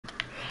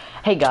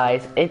Hey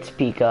guys, it's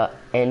Pika,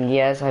 and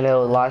yes, I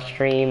know last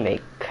stream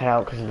it cut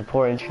out because of the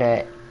poor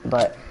internet,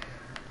 but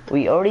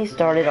we already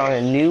started on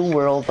a new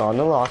world on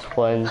the Lost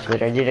Ones,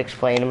 which I did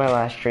explain in my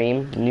last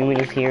stream. New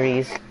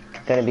miniseries,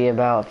 gonna be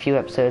about a few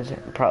episodes,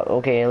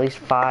 okay, at least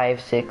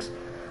 5, 6.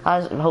 I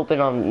was hoping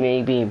on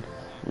maybe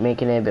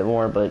making it a bit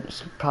more, but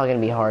it's probably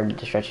gonna be hard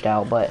to stretch it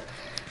out. But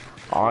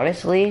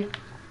honestly,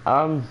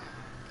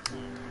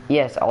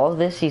 yes, all of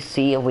this you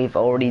see we've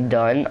already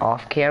done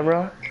off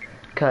camera.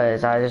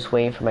 Cause I was just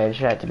waiting for my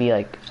internet to be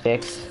like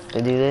fixed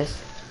to do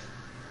this.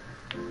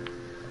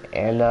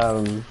 And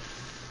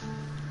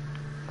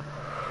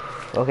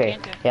okay,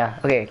 yeah,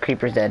 okay,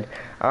 Creeper's dead.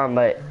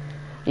 But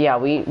yeah,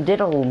 we did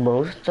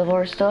most of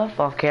our stuff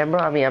off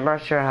camera. I mean, I'm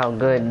not sure how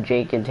good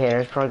Jake and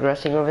Tanner's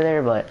progressing over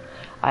there, but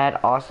I had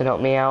Austin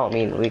help me out. I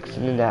mean, we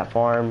extended that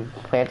farm,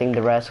 planting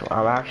the rest.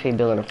 I'm actually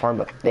building a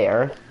farm up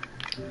there.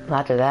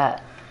 After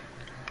that,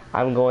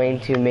 I'm going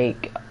to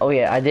make, oh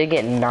yeah, I did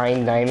get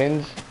 9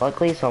 diamonds,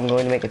 luckily, so I'm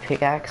going to make a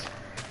pickaxe,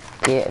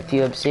 get a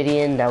few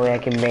obsidian, that way I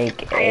can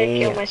make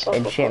a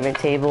enchantment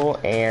table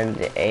and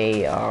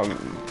a,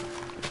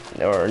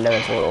 or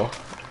another portal.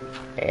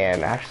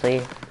 And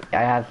actually,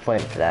 I have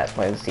flint for that,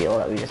 flint and steel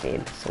that we just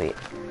need, sweet.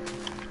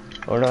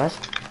 Oh no, that's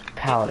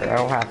powder, I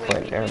don't have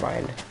flint, never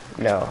mind.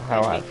 No, I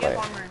don't have flint.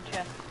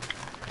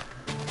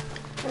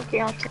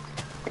 Okay, I'll take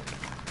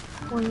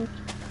one.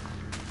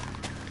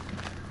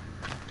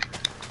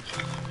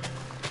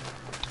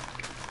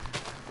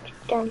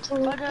 But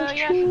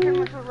yeah, so pretty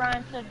much what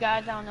Ryan said,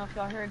 guys. I don't know if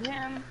y'all heard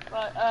him,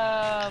 but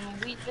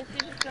this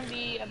is just gonna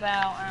be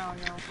about, I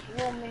don't know, a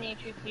little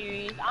miniature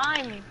series.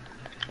 I'm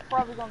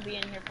probably gonna be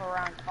in here for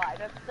around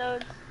 5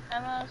 episodes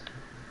at most.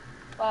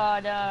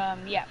 But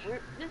yeah,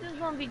 this is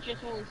gonna be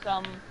just really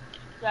some,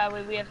 so that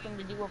way we have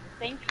something to do over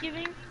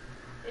Thanksgiving.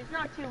 It's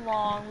not too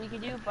long. We can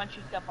do a bunch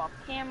of stuff off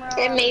camera.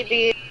 It may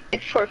be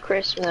for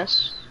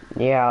Christmas.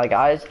 Yeah, like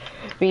I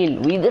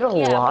mean, we did a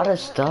lot of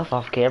stuff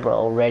off camera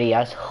already. I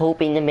was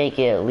hoping to make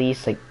it at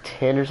least like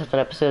 10 or something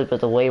episodes,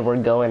 but the way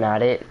we're going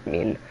at it, I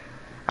mean,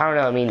 I don't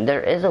know. I mean, there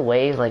is a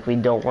way like we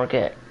don't work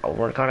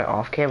on it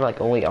off camera,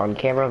 like only on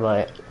camera,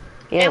 but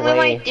yeah. And we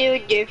might do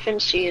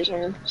different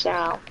seasons,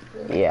 so.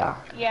 Yeah.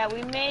 Yeah,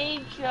 we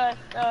may just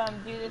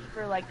do this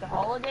for like the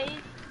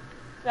holidays,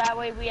 so that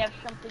way we have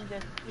something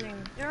to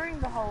stream during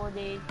the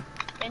holidays,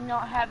 and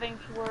not having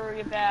to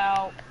worry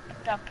about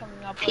stuff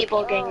coming up.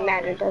 People like, getting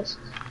mad at us.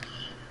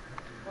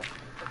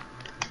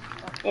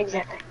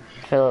 Exactly.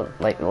 I feel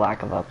like the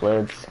lack of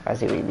uploads. I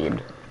see what you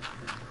mean.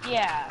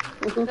 Yeah.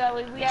 So that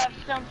way we have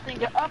something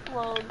to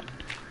upload,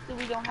 so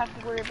we don't have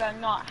to worry about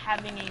not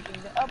having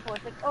anything to upload.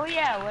 It's like, oh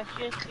yeah, let's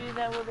just do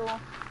that little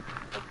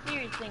like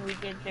series thing we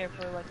did there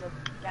for like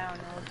a, I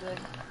don't know, a good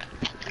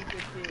week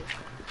or two,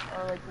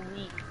 or like a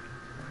week.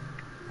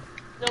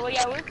 So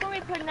yeah, we're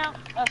gonna be putting out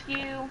a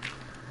few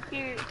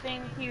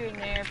things here and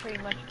there,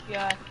 pretty much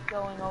just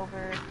going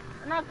over,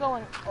 not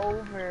going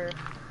over,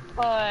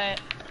 but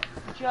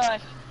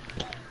just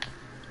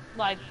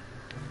like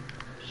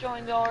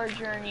showing our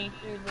journey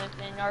through this.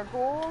 And our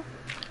goal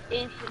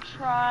is to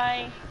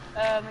try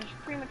and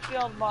pretty much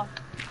get all the bosses.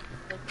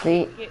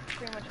 Get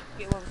what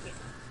we get.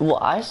 Well,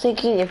 I was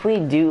thinking if we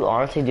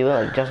honestly do it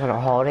like just on the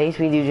holidays,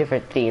 we do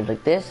different themes.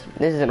 Like this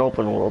is an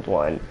open world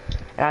one.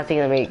 And I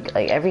think to make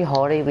like every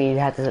holiday we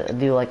have to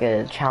do like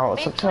a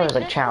challenge, some sort of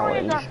like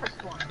challenge. This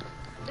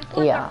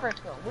one's our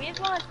first one. We just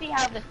want to see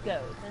how this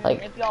goes, and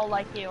like, if y'all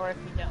like it or if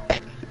you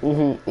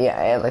don't.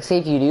 Yeah, and like say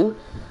if you do,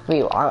 I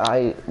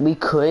mean, we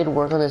could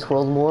work on this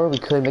world more. We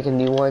could make a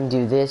new one,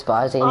 do this, but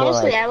I was thinking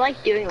honestly, like, I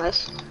like doing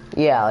this.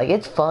 Yeah, like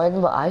it's fun,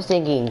 but I was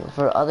thinking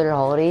for other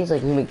holidays,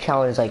 like we make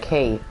challenges like,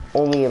 hey,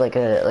 only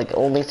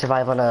only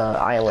survive on an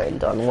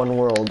island on one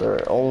world,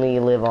 or only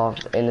live off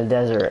in the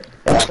desert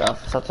and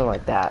stuff, something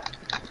like that.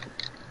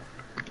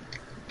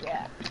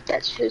 Yeah.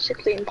 That's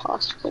physically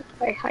impossible.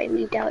 I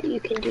highly doubt you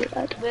can do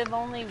that. Live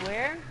only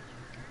where?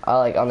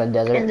 Like on the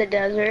desert. In the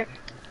desert.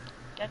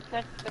 That's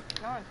not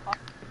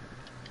impossible.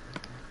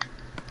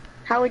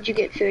 How would you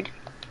get food?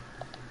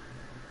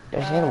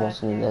 There's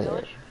animals in the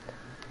desert.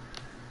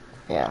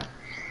 Yeah.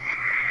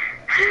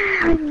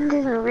 I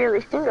didn't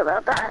really think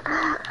about that.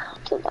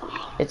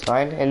 It's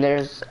fine, and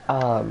there's,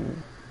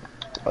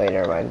 wait,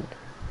 never mind.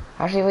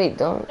 Actually, wait,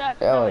 don't,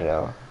 oh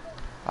no.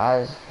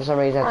 For some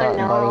reason I thought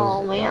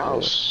bunnies... my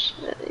house.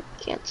 I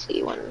can't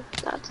see when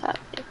that's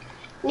happening.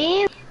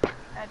 Nee!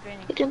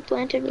 It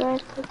implanted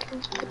right.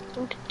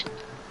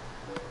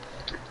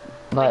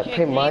 But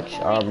pretty much,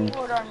 our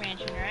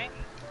mansion, right?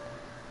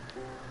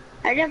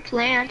 I didn't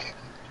plant.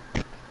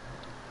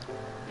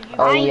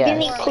 Oh, yes. I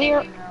didn't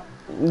clear...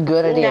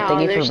 Good idea. No,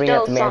 thank you for bringing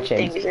up the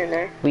mansions.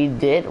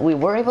 We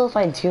were able to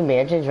find 2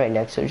 mansions right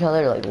next to each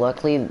other. Like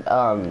luckily,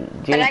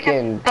 Jake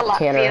and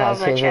Tanner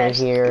has his right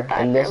here,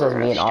 and this was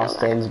me and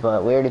Austin's.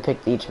 But we already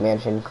picked each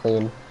mansion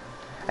clean.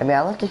 I mean,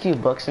 I left a few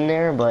books in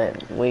there,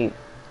 but we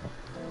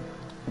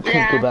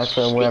can go back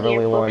for them whenever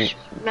we want.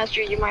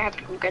 Master, you might have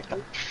to go get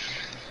them.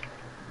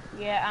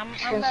 Yeah, I'm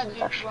about to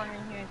just run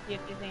in here and see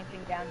if there's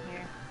anything down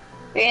here.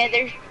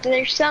 Yeah,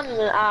 there's some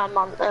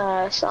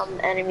some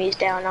enemies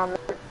down on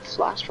this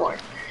last floor.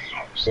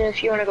 So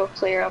if you want to go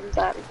clear them,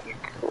 that'd be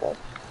cool.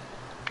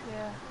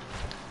 Yeah.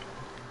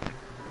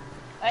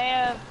 I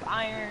have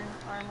iron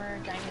armor,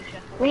 diamond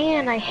chest.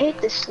 Man, I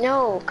hate the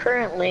snow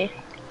currently.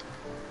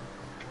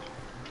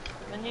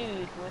 The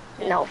news with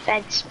him. No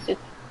offense.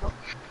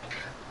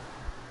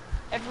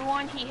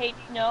 Everyone, he hates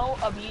snow.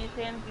 Abuse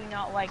him. Do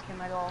not like him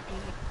at all. He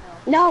hates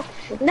snow.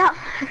 No.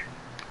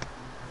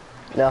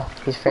 No,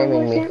 he's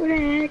framing me.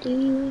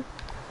 Ready.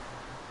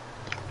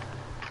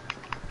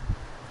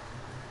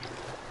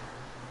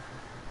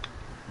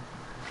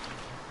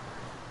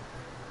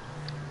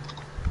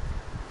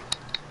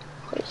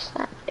 Place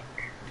that there.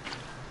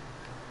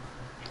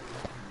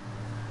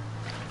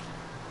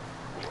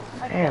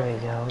 There we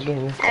go.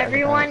 Getting this started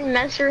Everyone, out.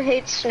 Messer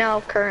hates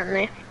snow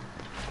currently.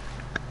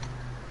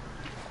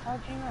 How'd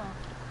you know?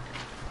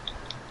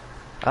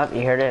 Oh,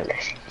 you heard it.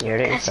 You heard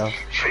it yourself.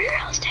 For your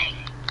real estate.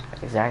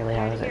 Exactly.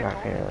 How is it not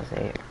for real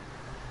estate?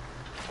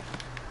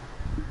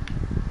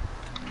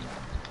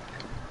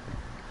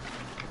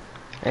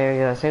 There we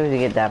go. As soon as we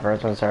get that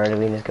first one started,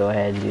 we can just go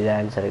ahead and do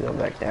that instead of going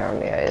back down,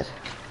 guys.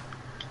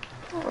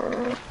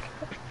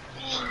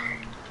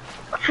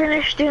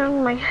 Finish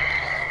doing my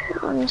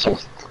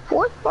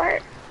fourth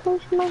part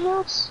of my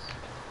house.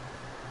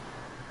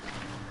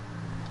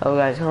 Oh,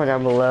 guys, comment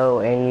down below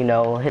and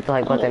hit the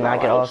like button. I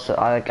could also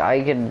I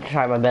could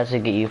try my best to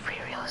get you free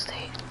real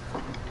estate.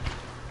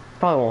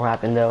 Probably won't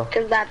happen though.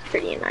 Cause that's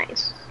pretty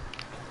nice.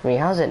 I mean,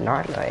 how's it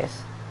not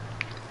nice?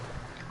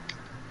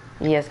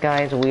 Yes,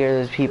 guys, we are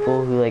those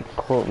people who like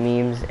quote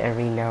memes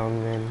every now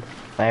and then.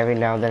 By every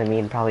now and then, I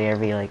mean probably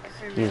every like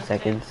few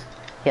seconds.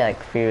 Yeah,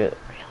 like free real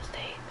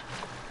estate.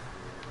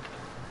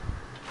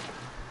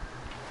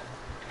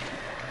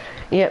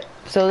 Yep.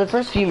 So the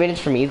first few minutes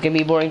for me is gonna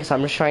be boring because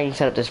I'm just trying to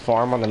set up this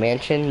farm on the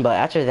mansion. But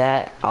after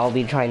that, I'll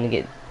be trying to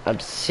get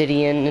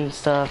obsidian and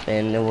stuff,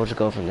 and then we'll just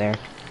go from there.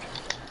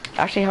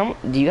 Actually,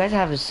 do you guys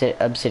have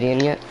obsidian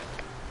yet?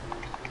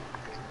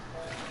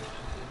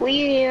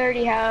 We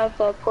already have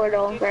a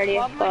portal ready,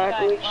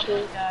 but we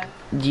should.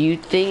 Do you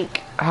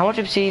think how much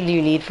obsidian do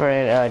you need for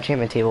an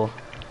enchantment table?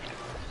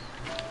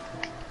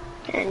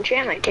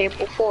 Enchantment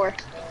table 4.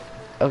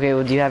 Okay,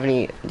 well, do you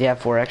have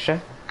 4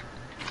 extra?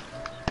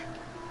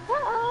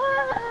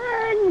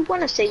 I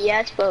want to say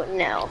yes, but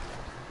no.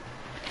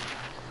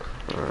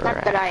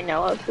 Not that I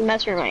know of. The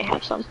Messer might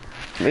have some.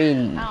 I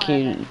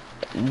mean,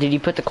 did you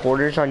put the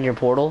quarters on your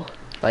portal?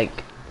 Like,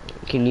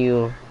 if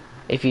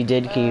you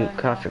did, can you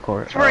cut off your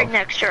quarters? It's right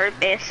next to our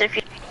base. If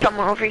you come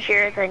over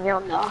here, then you'll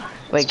know.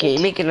 Wait, can you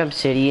make an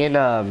obsidian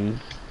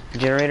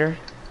generator?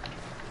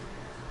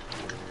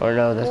 Or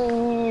no?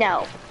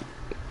 No.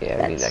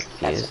 Yeah, I mean that's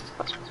confused.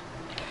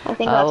 I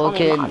think that's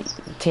only mods.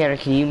 Tanner,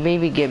 can you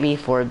maybe get me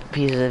 4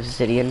 pieces of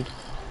obsidian?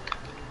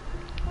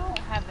 I don't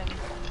have any.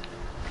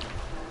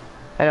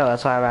 I know,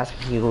 that's why I'm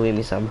asking. Can you go get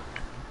me some?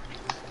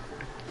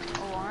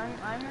 Oh, I'm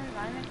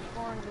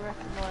exploring the rest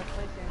of our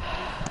place here.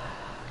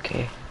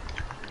 Okay.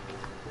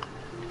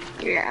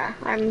 Yeah,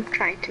 I'm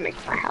trying to make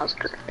my house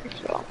currently,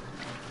 so.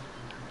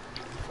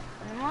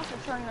 And I'm also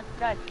trying not to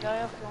die, because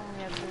I also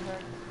only have 2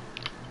 hearts.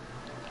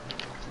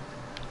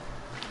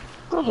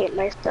 I hate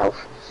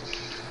myself.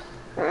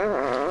 I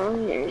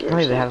don't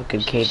even have a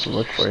good cape to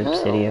look for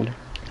obsidian.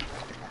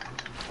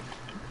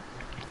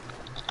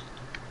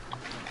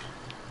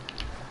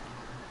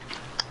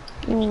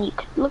 I mean, you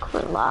could look for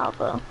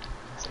lava.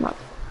 It's not.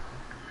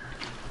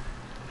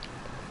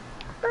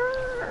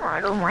 I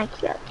don't like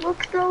that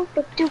look though,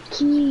 but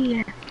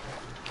dookie.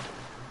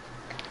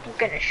 I'm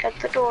gonna shut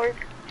the door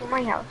to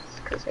my house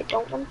because I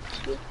don't want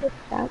to get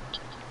that.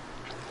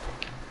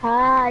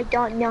 I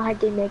don't know how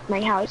to make my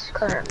house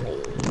currently.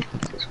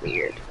 This is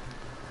weird.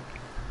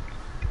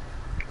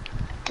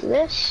 Do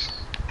this,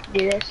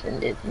 and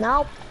do.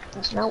 Nope,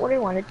 that's not what I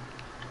wanted.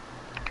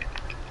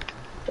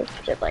 Just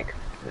put it like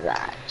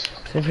that.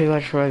 So pretty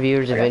much for my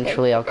viewers,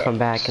 eventually I'll come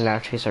back and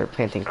actually start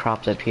planting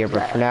crops up here.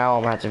 But for now,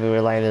 I'm gonna have to be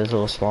relying on those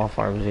little small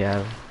farms we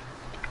have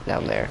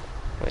down there.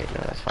 Wait,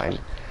 no, that's fine.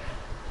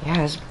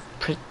 Yeah, it's a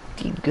pretty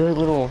good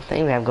little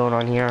thing we have going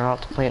on here. I'll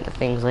have to plant the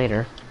things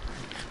later.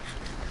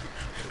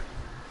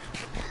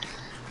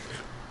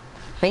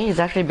 I think it's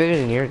actually bigger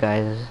than your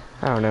guys'.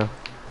 I don't know.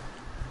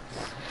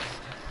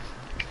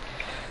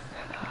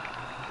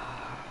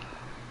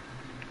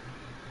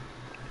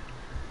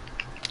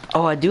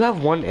 Oh, I do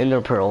have 1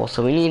 ender pearl,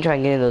 so we need to try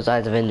and get in those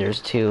eyes of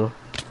enders too.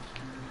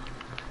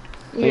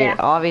 I mean,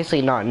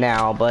 obviously not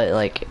now, but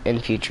like in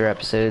future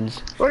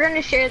episodes. We're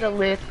gonna share the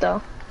loot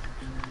though.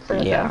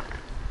 Yeah.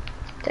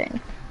 Thing.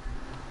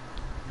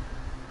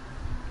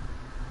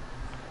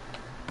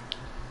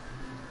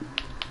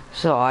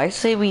 So I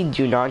say we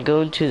do not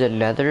go to the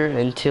nether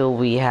until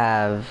we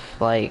have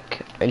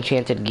like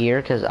enchanted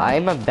gear, because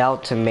I'm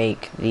about to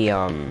make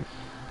the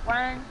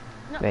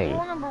thing.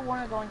 Rule number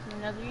 1 of going to the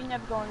nether, you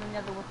never go in the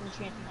nether with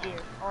enchanted gear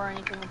or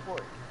anything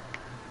important.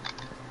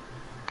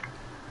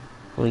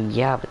 Well,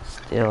 yeah, but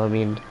still, I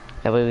mean,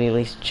 that way we at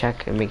least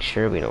check and make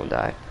sure we don't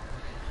die.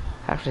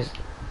 Actually,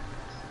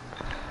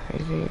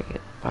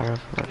 Fire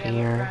from Yeah,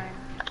 here. Brian,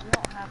 we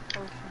don't have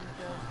potions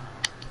of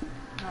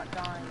not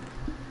dying.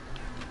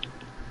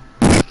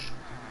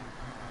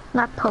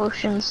 Not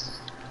potions,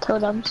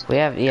 totems. We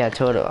have, yeah,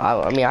 totem.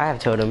 I mean, I have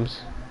totems,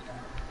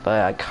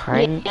 but I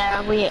kind.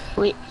 Yeah, we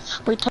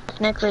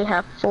technically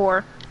have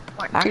 4.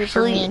 2 for me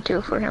Actually, and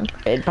 2 for him.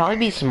 it'd probably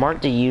be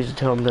smart to use the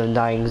totems and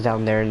dyings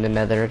down there in the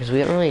Nether, because we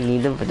don't really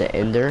need them for the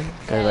Ender.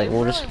 Cause like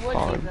we'll just Would be,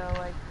 spawn. though,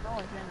 like, no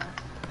one's in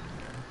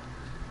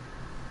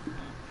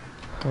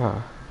there.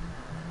 Huh.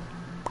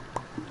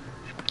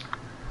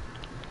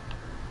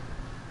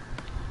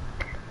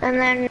 And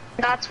then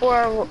that's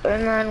where,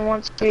 and then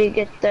once we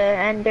get the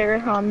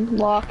Ender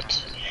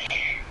locked,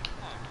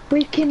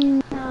 we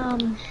can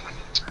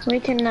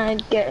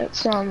get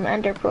some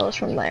Ender pearls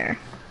from there.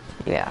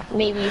 Yeah.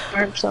 Maybe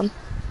farm some.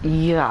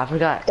 Yeah, I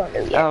forgot. Don't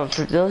know yet.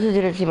 For those who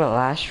didn't see my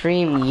last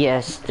stream,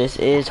 yes, this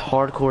is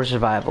hardcore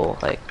survival.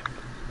 Like,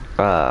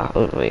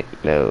 oh wait,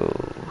 no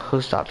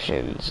host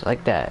options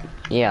like that.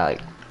 Yeah,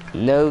 like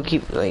no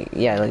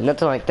yeah, like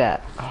nothing like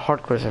that.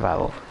 Hardcore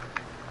survival.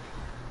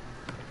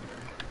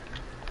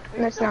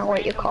 That's not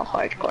what you call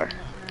hardcore.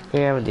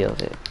 Yeah, I'm gonna deal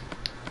with it.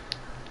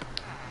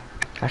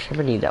 Actually,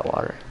 I'm gonna need that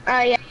water.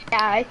 Yeah,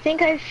 I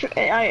think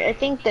I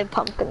think the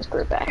pumpkins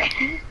grew back.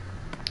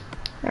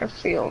 Or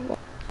field.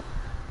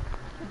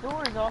 The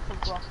door is also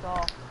blocked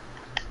off.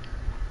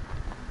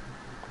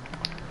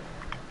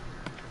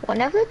 One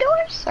of the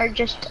doors, or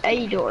just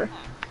a door?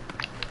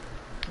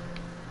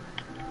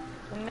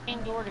 The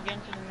main door to get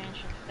into the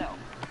mansion itself.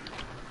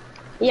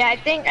 Yeah, I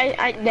think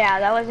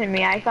yeah, that wasn't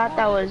me. I thought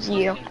that was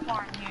you.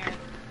 Farm here.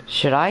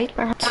 Should I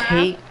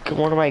take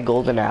one of my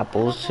golden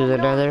apples to the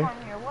Nether? Farm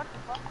here. What the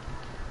fuck?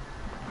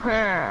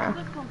 Huh.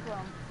 Where'd this come from?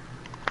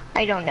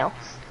 I don't know.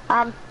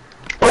 What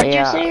did you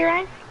Yeah. say,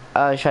 Ryan?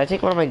 Should I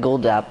take one of my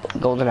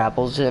golden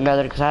apples to the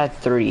Nether? Because I had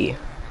 3.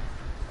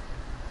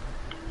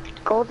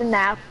 Golden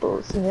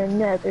apples in the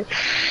Nether.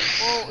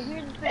 Well,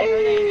 here's the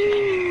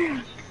thing.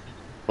 Right?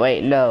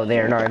 Wait, no, they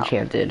are not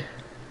enchanted.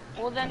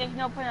 Well, then there's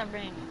no point in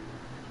bringing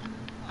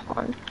it.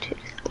 1, 2,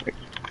 3,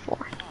 4.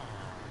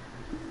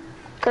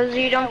 Because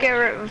you don't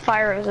get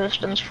fire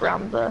resistance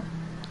from the.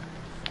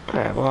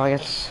 Alright, well, I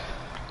guess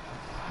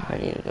I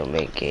need to go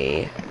make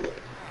a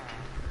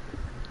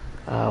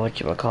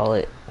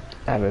whatchamacallit,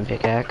 diamond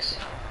pickaxe.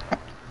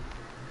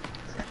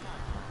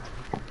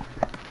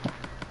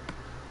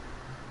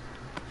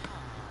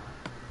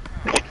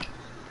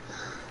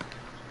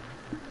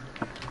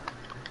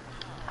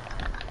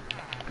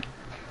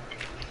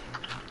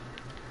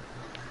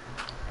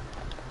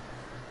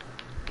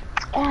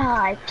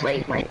 Ah, I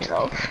played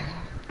myself.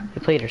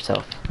 You played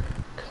yourself.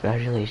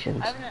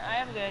 Congratulations. I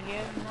have a good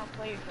idea. Not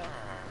play yourself.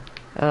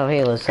 Oh,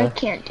 hey, I Alyssa.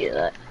 can't do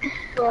that.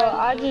 Bro,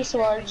 I just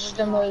watched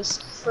the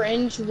most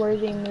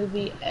cringe-worthy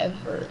movie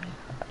ever.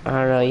 I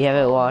don't know, you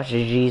haven't watched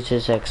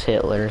Jesus X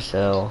Hitler,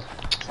 so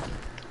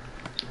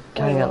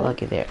kinda got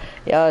lucky there.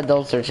 Yeah,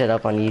 don't search it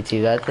up on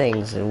YouTube. That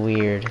thing's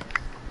weird.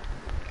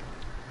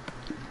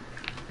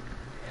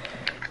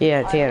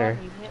 Yeah, Tanner.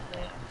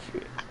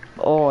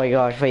 Oh my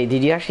gosh, wait,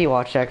 did you actually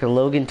watch that? Cause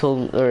Logan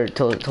told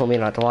me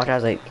not to watch it. I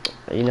was like,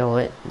 you know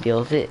what, deal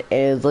with it.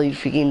 And it was like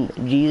freaking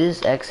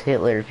Jesus X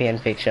Hitler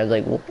fanfiction. I was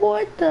like,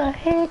 what the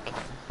heck?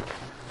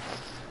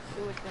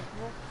 Who would think of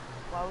this?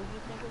 Why would you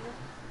think of this?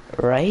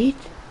 Right?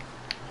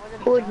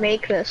 Who would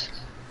make this?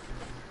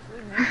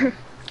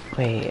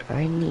 Wait,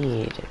 I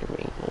need to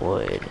bring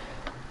wood.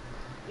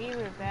 We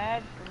were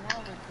bad, but now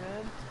we're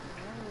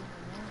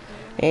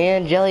good.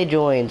 And Jelly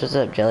joins. What's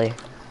up, Jelly?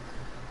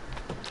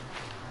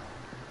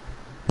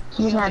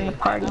 He's not in the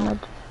party mode.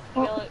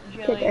 Jelly,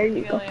 there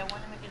you go. Jelly, I want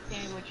to make a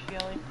sandwich,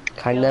 Jelly.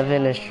 Kind of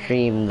in a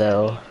stream,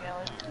 though.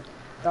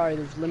 Sorry,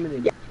 there's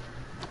limited.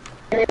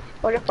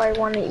 What if I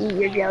want to eat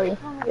your jelly?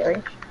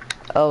 Jelly.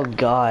 Oh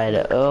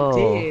God. Oh.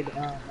 Did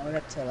I would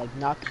have to like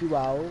knock you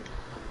out,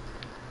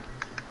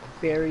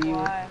 bury you,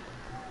 Why?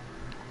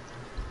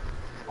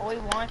 All we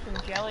want is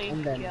some jelly,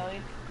 And then-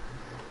 Jelly.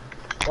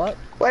 what?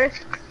 What if?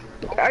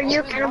 Are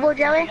you a cannibal,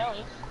 Jelly?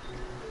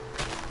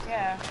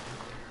 Yeah.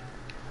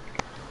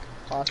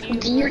 Possibly.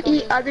 Do you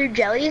eat other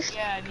jellies?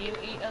 Yeah, do you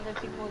eat other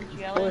people's Of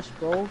jelly? course,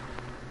 bro.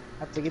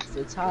 Have to get to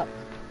the top.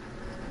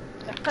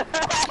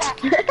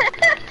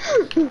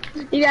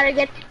 You gotta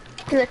get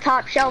to the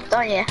top shelf,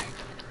 don't you?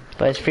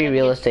 But it's free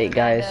real estate,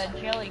 guys.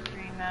 Jelly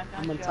cream after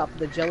I'm on top of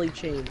the jelly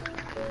chain.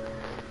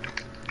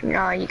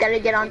 No, you gotta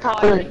get on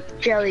top of the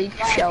jelly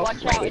shelf.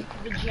 Watch out, it's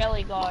the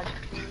jelly god.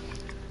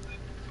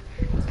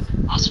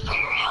 That's free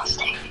real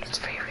estate. It's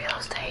free real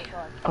estate.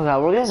 Oh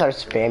God, we're gonna start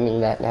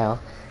spamming that now.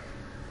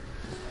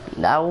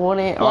 That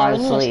wouldn't Yeah, we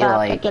need to honestly stop.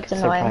 like It gets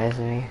annoying. surprise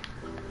me.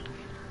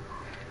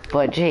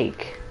 But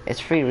Jake, it's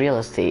free real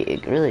estate.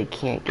 It really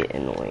can't get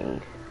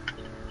annoying.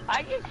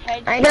 I just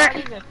I got-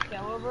 headshotted a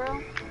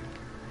Skelebro.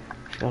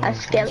 A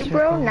skelly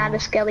bro, not a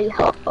skelly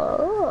ho.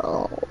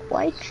 Oh,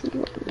 why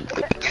you?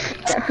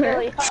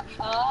 Jelly.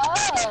 Oh.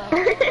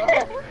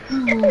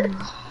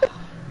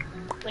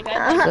 Like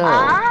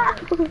Ah.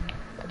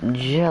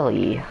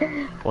 Jelly,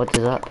 what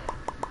is up?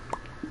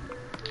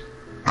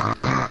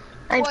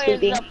 I I'm What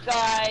sleeping. is up,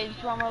 guys?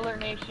 Trauma Alert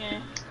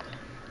Nation.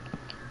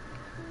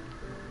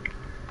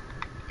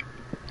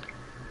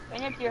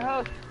 And it's your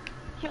host,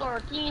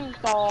 Killer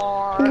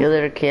Keemstar.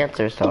 Killer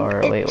Cancer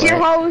Star. Wait, It's your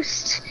what?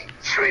 host,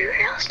 Free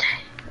Real Estate.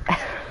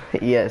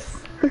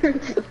 Yes.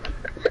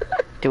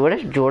 Dude, what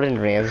if Jordan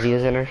Ramsey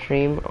is in our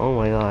stream? Oh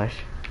my gosh.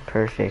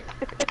 Perfect.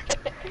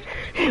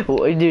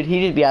 Well, dude,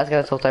 he just be asking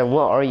us all the time,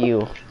 what are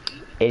you?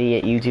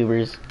 Idiot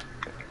YouTubers.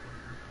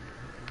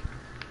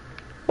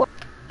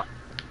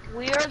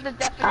 We are the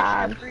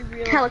definition of free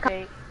real helicopter.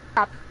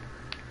 estate.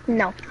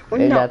 No.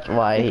 And no. that's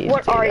why he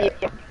What say are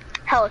that. you?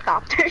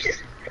 Helicopters.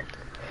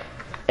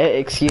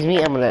 Excuse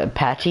me, I'm an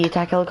Apache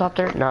attack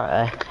helicopter, not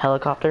a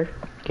helicopter.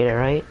 Get it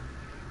right?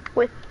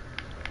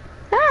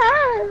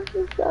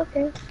 It's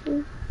okay.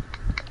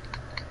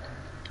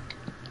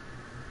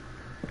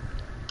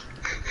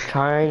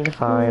 Trying to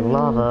find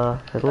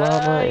lava. The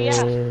lava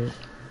yeah. is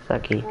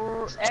sucky.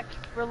 Or X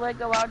for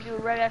Lego, I'll do a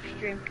Red F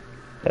stream.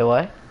 Wait,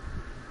 what?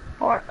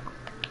 Or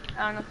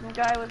I don't know, some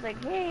guy was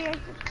like, hey, I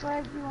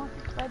subscribed, you want to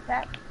subscribe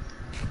back?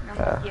 And I'm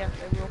like, yes,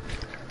 I will.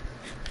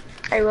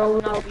 I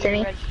will Not be a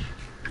Timmy.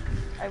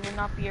 I will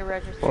not be a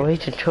registered. Well, you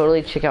should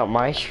totally check out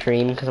my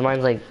stream, because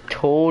mine's like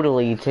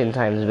totally 10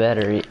 times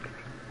better.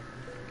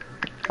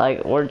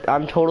 Like,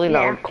 I'm totally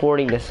not Yeah.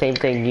 recording the same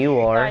thing you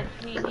are, Guys,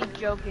 he's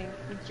joking.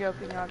 He's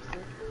joking, obviously.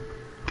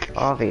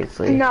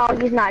 obviously. No,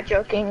 he's not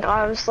joking,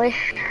 honestly.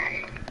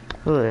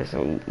 Ooh, there's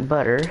some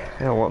butter.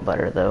 I don't want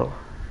butter, though.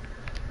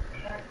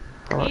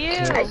 I want Ew,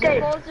 cancer. I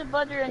did. who calls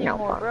butter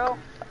anymore,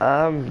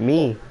 bro?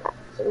 Me.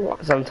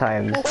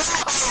 Sometimes.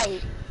 Why?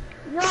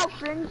 You know how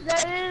cringe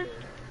that is?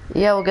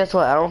 Yeah, well, guess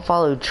what? I don't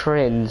follow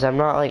trends. I'm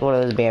not like one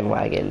of those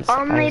bandwagons.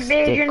 Only I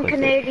stick Belgian with it.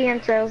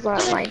 Canadian says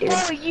that, my dude.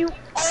 Bro, you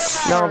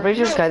are. No, I'm pretty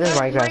sure Sky does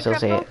Minecraft still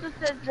say it. also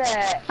says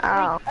that.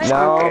 Oh.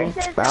 No, It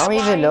says I don't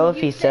that, even know Ryan.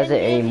 if he You says said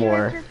it you're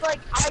anymore. just like,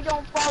 I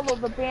don't follow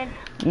the band.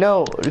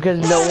 No, because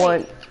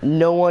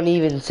no one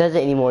even says it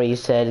anymore, you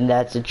said, and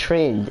that's a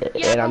trend.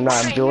 Yeah, And I'm but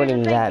not Ryan, joining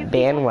here's the thing, that do people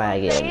say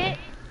bandwagon. it?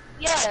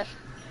 Yes.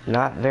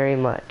 Not very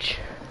much.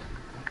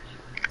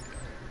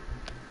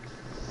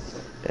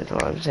 That's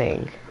what I'm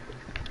saying.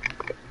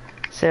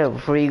 So,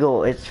 before you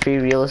go, it's free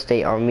real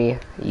estate on me.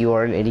 You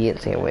are an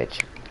idiot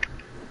sandwich.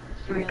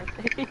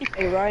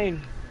 Hey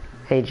Ryan,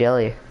 Hey,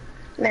 Jelly.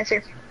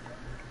 Messer.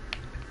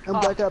 I'm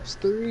Black Ops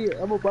 3.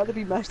 I'm about to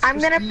be Master I'm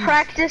gonna Chief.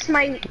 practice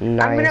my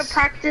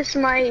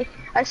Nice.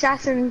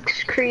 Assassin's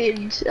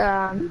Creed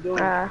doing?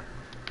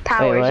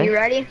 powers. what? You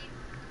ready?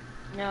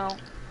 No.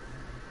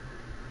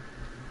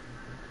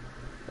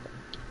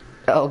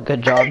 Oh,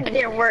 good job.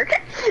 Didn't work.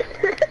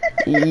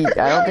 I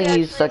don't think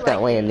you Actually, stuck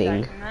that like,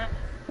 landing. that.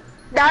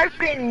 That'd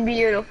been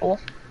beautiful.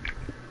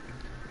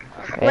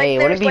 Hey,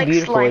 Like, wouldn't it be there's, like,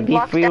 beautiful? slime It'd be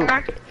blocks free. down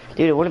there.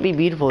 Dude, it wouldn't be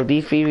beautiful. It'd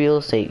be free real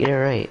estate. Get it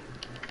right.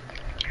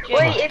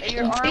 Wait, if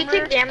your you armor,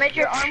 take damage,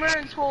 your armor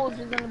and tools is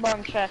in the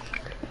bottom chest.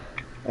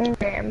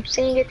 Okay, I'm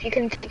seeing if you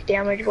can take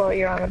damage while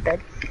you're on a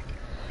bed.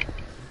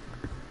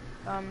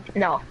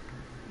 No.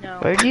 No.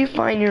 Where'd you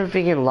find your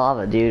freaking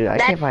lava, dude? I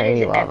can't find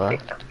any is lava.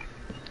 epic.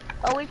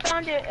 Oh, we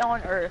found it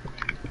on Earth.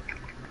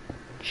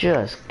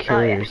 Just kill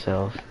Oh, yeah.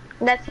 yourself.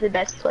 That's the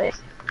best place.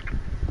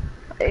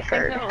 I've I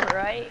heard. know,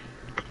 right?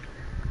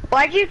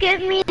 Why'd you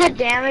give me the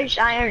damaged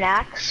iron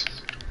axe?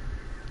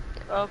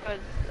 Oh, cause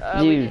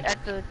Dude.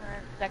 at the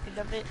current second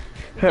of it,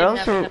 we Her didn't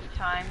have also- enough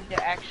time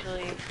to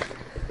actually.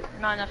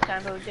 Not enough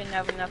time, but we didn't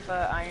have enough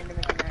iron to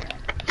make an iron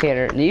axe.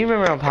 Tanner, do you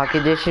remember on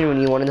Pocket Edition when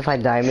you wanted to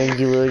find diamonds,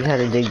 you literally had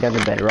to dig down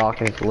the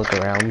bedrock and look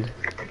around?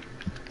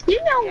 You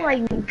know,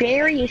 I'm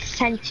very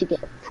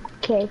sensitive.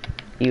 Okay.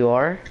 You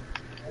are?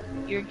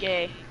 You're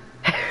gay.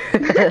 Go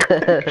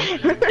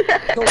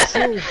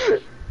true.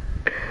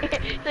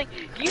 It's like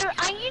you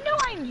know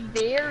I'm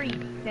very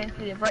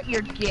sensitive, right?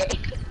 You're gay.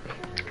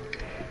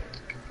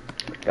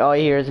 All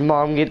you hear is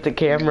mom get the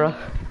camera.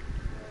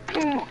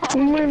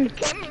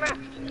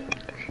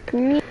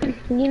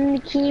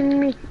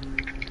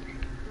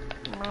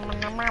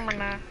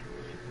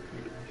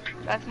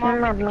 That's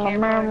mom with the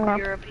camera,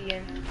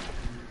 European.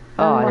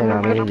 Oh, I did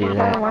not mean to do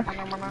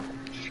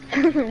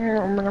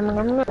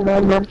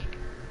that.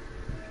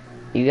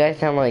 You guys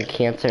sound like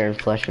Cancer and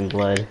Flesh and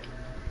Blood.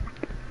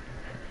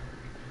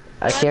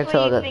 I can't That's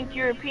tell what you that. think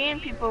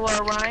European people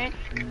are, Ryan.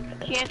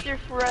 Cancer,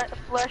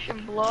 flesh,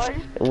 and blood.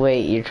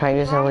 Wait, you're trying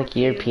to sound wrong like with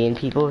you? European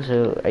people?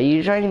 So, are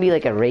you trying to be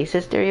like a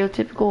racist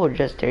stereotypical or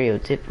just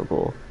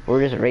stereotypical?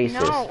 Or just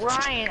racist? No,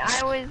 Ryan,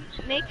 I was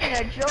making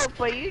a joke,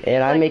 but you.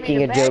 And I'm like, making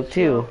made a bad joke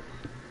too.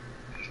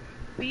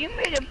 But you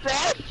made a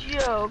bad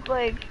joke,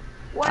 like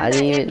one I that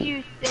didn't if even-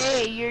 you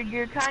say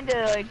you're kind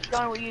of like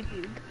done with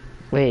YouTube.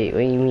 Wait, what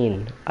do you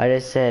mean? I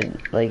just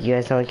said, like, you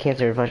guys sound like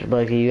Cancer and Flesh and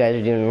Blood 'cause you guys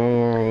are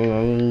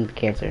doing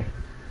Cancer.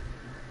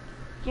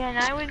 Yeah, and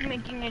I was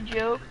making a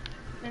joke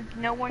since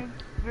no one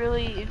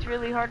really, it's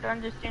really hard to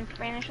understand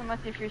Spanish unless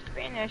if you're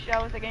Spanish.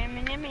 I was like,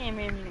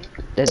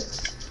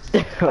 That's...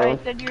 I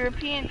said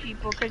European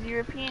people because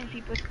European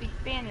people speak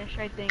Spanish,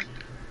 I think.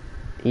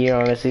 You're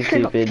honestly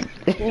stupid.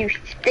 You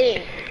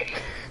stink.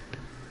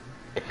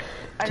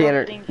 I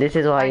Tanner, don't think this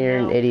is why I you're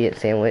an know. idiot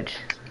sandwich.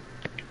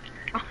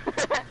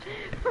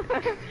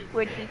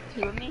 which is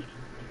 2 of me.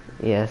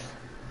 Yes.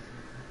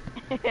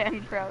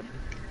 I'm proud.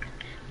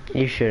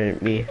 You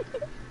shouldn't be.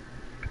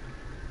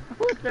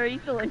 What are you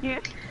still in here?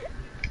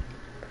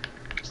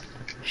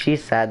 She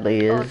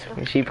sadly is.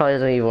 Oh, She probably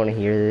doesn't even want to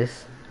hear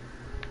this.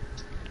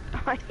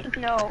 I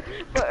know,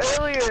 but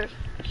earlier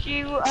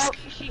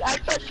I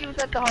thought she was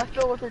at the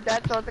hospital with her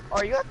dad, so I was like,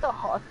 "Are you at the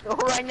hospital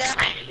right now?"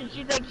 And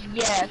she's like,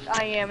 "Yes,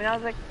 I am." And I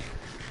was like,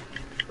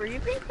 "Were you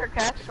being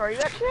sarcastic? Are you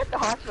actually at the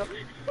hospital?"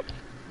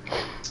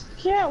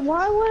 Yeah,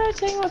 why would I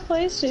take my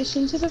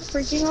PlayStation to the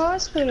freaking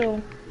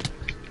hospital?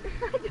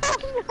 I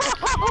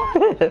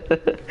don't know.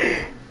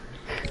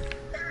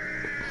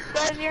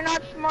 Guys, you're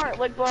not smart,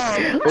 like Bob.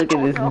 Look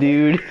at this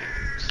dude.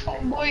 Oh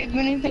boy, if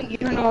anything,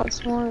 you're not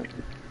smart.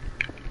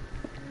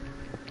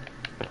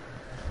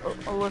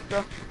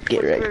 Alyssa.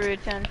 Get what's right. square root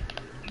of 10?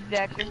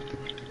 Exactly.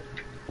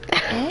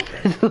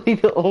 It's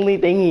like the only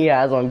thing he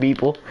has on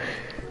people.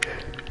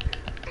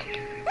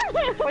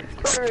 What's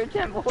square root of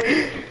 10,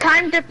 boys?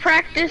 Time to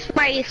practice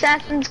my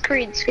Assassin's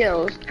Creed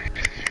skills.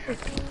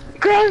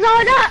 Girls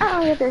on up!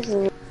 Oh, this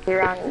is the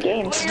wrong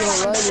game. Later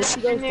on this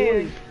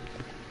afternoon.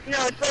 No,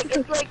 it's like,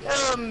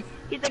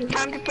 he's like,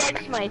 time to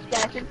practice my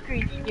Assassin's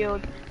Creed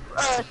skills.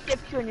 Skip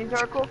to a news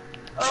article.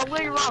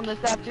 Later on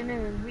this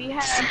afternoon, we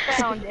have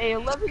found a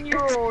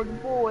 11-year-old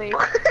boy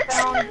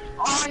found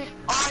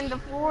on the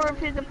floor of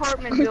his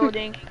apartment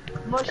building,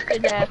 mushed to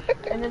death,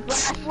 and his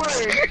last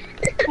words,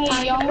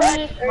 Hey, y'all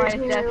my Assassin's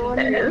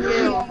Creed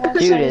skills.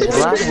 Dude, his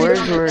last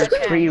words were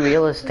free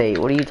real estate.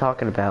 What are you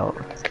talking about?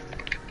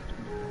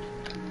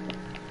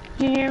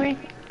 Do you hear me?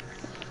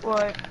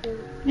 What?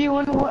 Do you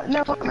want to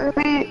know what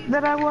movie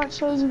that I watched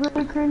that was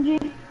really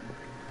cringy?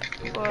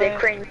 The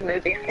cringe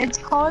movie. It's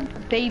called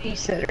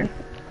Babysitter.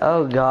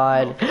 Oh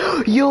god.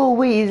 Yo,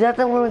 wait, is that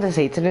the one with the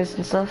Satanist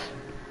and stuff?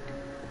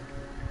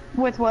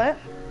 With what?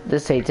 The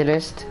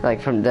Satanist?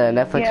 Like from the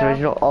Netflix Yeah.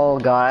 original? Oh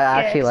god,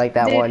 I actually like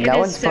that Dude, one. it That is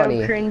one's so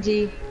funny.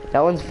 cringy. That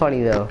one's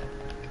funny though.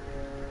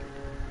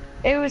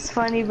 It was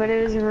funny, but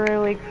it was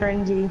really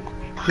cringy.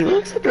 He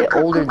looks a bit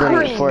older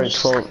than for a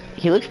 12.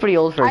 He looks pretty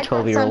old for a I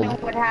thought 12-year-old.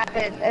 something would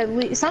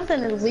happen.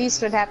 Something at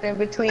least would happen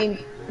between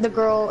the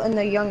girl and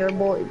the younger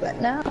boy, but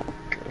no.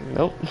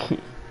 Nope.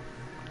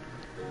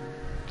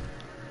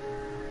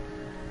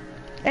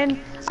 And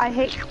I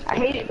hate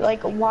it.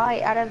 Like,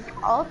 why, out of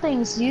all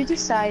things, you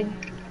decide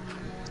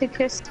to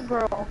kiss the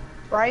girl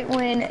right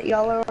when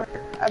y'all are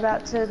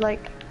about to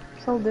like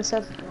kill this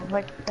other girl?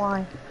 Like,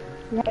 why?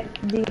 You had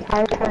the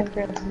entire time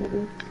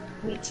movie.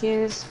 We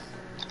choose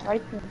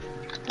right there.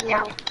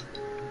 Yeah.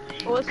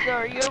 Alyssa,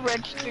 are you a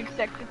registered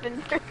sex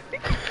offender?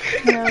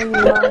 No, you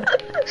are.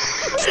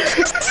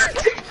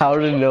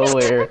 Out of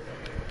nowhere.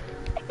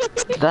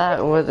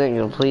 That wasn't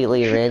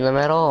completely random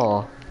at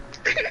all.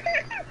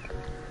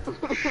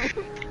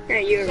 Are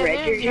you a There's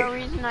registered? no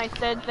reason I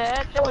said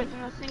that. There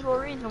wasn't a single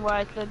reason why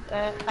I said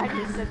that. I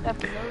just said that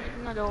for no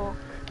reason at all.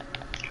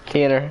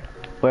 Tanner,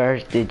 where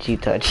did she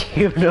touch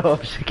you? No, I'm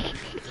just kidding.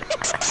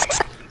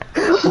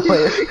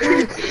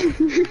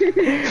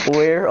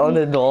 Where on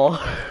the doll?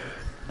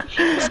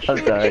 I'm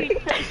sorry.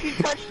 She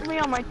touched me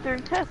on my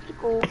third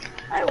testicle.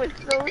 I was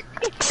so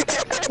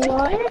scared.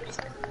 What?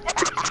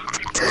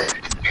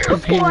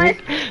 What?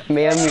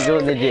 Ma'am, you're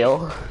going to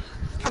jail.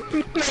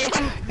 You're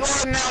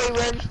now a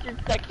registered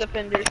sex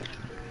offender.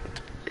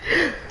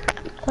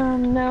 No.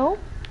 No.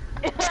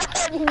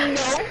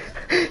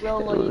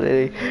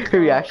 Really? Her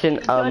reaction,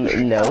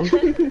 no.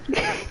 You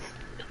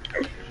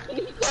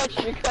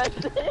touched your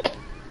cousin.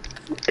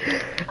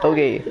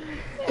 Okay,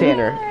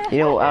 Tanner, you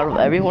know, out of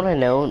everyone I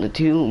know, the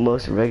two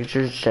most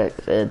registered sex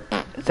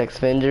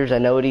offenders, I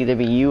know it'd either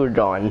be you or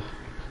Dawn.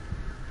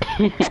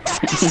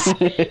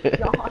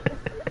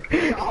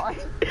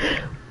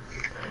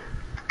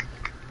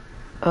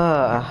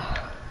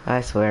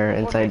 I swear,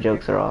 inside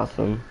jokes are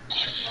awesome.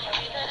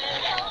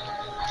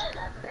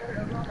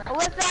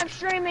 Alyssa, I'm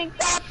streaming.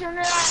 Stop your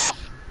now.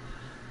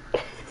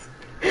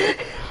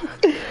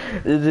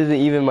 This isn't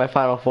even my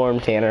final form,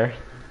 Tanner.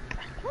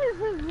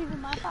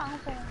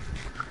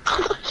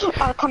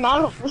 I'll come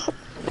out.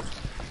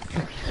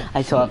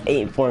 I still have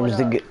 8 forms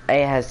to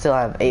go. Still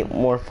have 8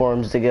 more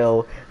forms to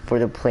go for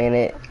the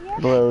planet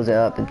blows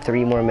up in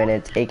 3 more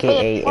minutes,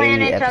 aka 80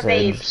 Planet of episodes.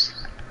 Apes.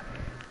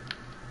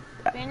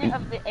 Planet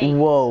of the Apes.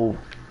 Whoa,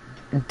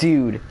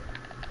 dude.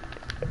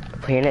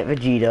 Planet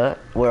Vegeta,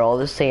 where all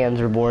the Saiyans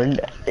were born.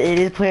 It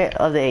is Planet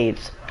of the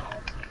Apes.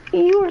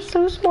 You are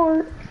so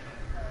smart.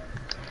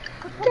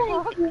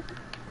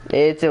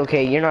 It's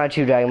okay. You're not a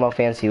true Dragon Ball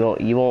fan, so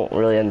you won't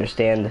really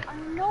understand.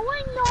 No,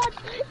 I'm not.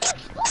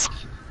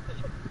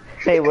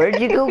 Hey, where'd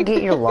you go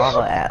get your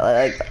lava at?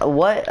 Like,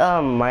 what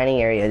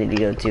mining area did you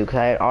go to? Cause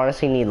I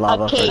honestly need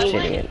lava for cave.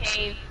 shitting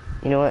it.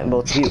 You know what?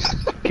 Both of you,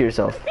 kill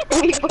yourself.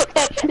 We both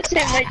have the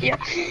same idea.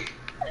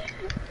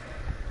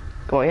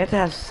 Come on, you have to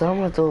have some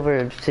left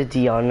over to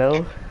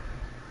Diano.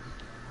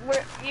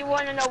 Where, you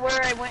want to know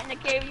where I went in the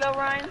cave though,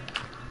 Ryan?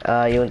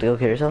 You want to go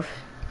kill yourself?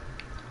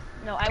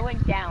 No, I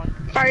went down.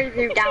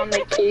 Farther down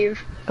the cave.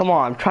 Come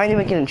on, I'm trying to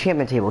make an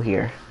enchantment table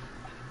here.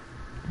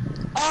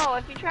 Oh,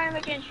 if you try to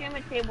make an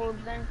enchantment table,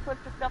 then put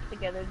the stuff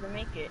together to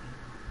make it.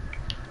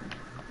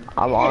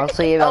 I'm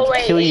honestly about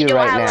to kill you don't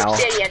right have now.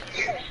 obsidian.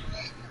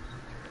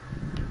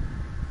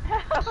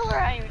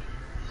 Alright.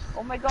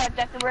 Oh my god,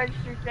 that's a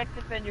registered sex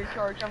offender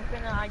charge.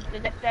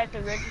 That's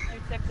a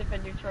registered sex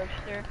offender charge,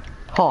 sir.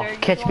 Oh, Sir,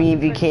 catch me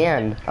if you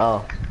can.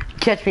 Oh,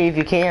 catch me if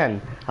you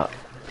can. Oh.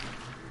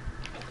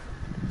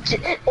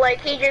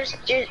 Like he just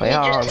Wait, hold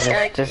on,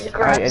 just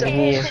grabs I him.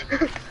 need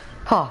you.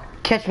 Oh,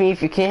 catch me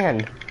if you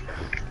can.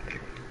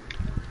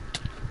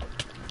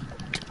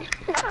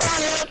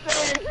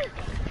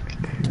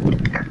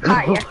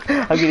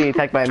 I'm getting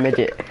attacked by a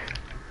midget.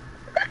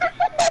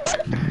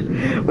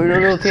 We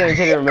don't know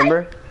Tanner,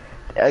 remember?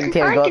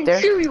 Tanner, go up there.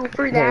 I can sue you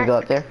for Tanner, that. go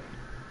up there.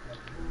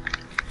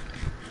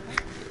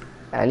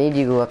 I need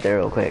you to go up there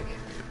real quick.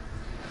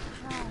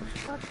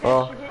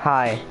 Well,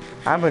 hi.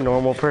 I'm a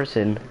normal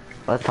person.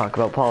 Let's talk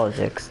about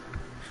politics.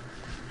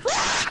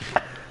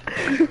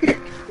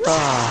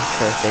 Ah,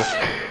 perfect.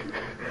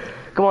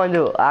 Come on,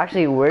 dude.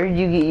 Actually, where did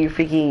you get your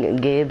freaking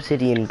gay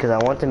obsidian? Because I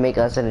want to make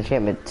us an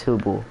enchantment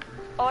table.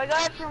 Oh, I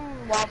got it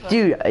from lava.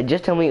 Dude,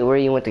 just tell me where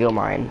you went to go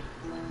mine.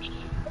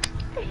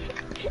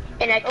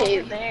 In a Over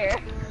cave. there.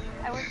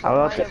 I went I'm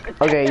about right to, over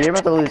there. okay, you're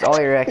about to lose all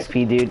your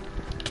XP, dude.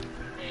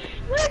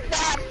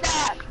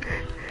 Stop.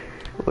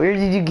 Where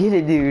did you get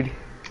it, dude?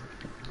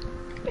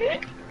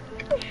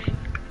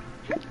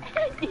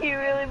 Do you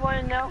really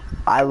want to know?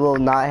 I will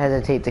not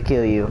hesitate to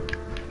kill you.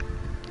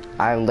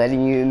 I'm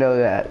letting you know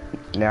that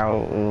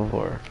now and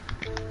before.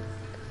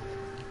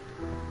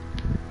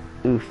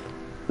 Oof,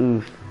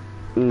 oof,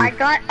 oof. I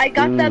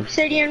got the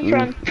obsidian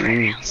from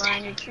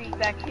Ryan, retreat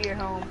back to your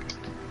home.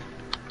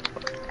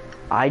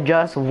 I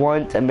just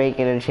want to make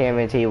an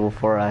enchantment table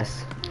for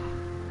us.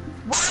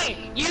 Wait!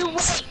 You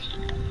wait!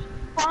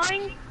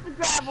 Find the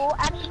gravel,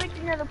 activate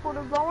the nether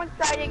portal, go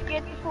inside and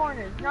get the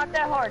corners. Not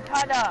that hard.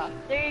 Ta-da!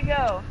 There you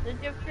go. There's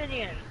the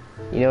obsidian.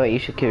 You know what? You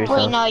should kill yourself.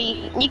 Wait, no,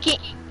 you can't.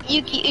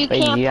 You Wait,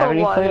 can't do you have put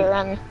any water flint?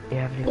 on. Do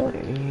you have any flint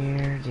in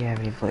here? Do you have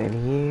any flint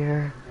in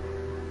here?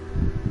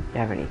 Do you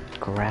have any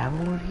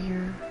gravel in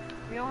here?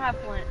 You don't have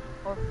flint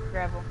or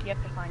gravel. You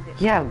have to find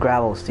it. You have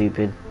gravel,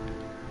 stupid.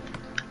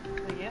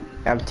 We do?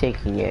 I'm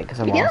taking it because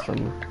I'm Yeah.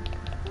 awesome.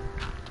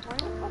 Where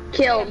the fuck do we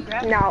Killed. have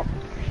gravel? No.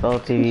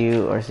 Both of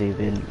you are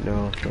stupid.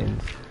 No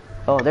offense.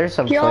 Oh, there's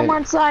some Kill him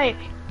flint. on sight.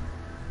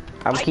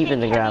 I'm keeping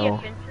the I take heavy gravel.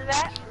 offense to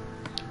that.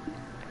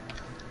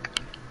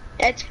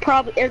 It's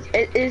probably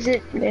is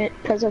it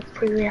because of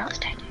free real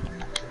estate?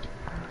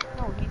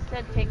 No, he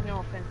said take no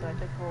offense, so I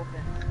took full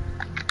offense.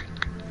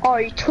 Oh,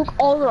 you took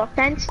all the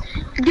offense,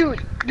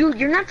 dude.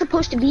 You're not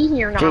supposed to be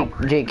here now.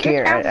 Jake, come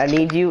here. Get I out.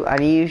 need you. I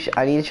need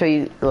to show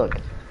you. Look,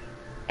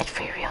 it's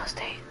free real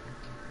estate.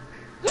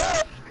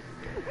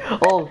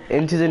 Oh,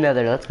 into the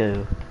nether. Let's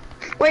go.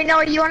 Wait,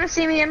 no. You want to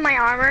see me in my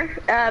armor?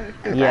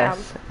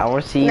 Yes, I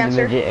want to see the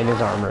Messer. midget in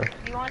his armor.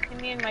 You want to see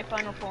me in my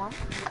final form?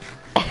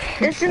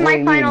 This is What do my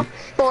you final mean?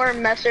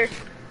 form, Messer.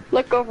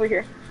 Look over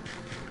here.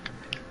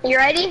 You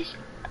ready?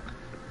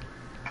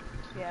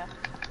 Yeah.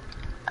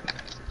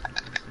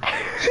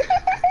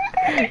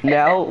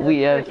 Now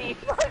we have.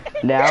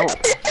 Now,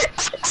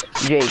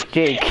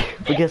 Jake.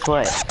 But guess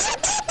what?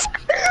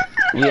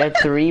 We have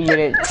 3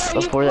 minutes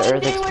before the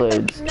Earth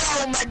explodes.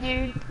 No, my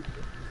dude.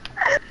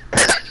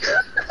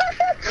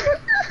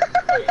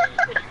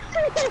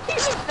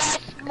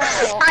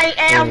 I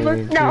am.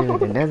 Into No.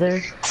 the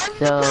nether.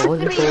 The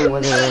wonderful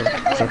weather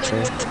protection.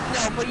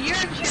 No, but you're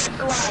just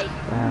like.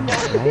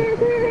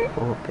 Right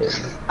open.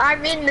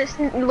 I'm in this.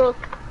 Look.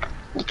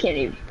 You can't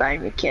even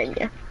find me, can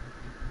you?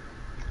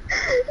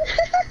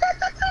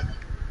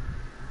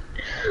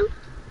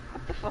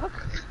 What the fuck?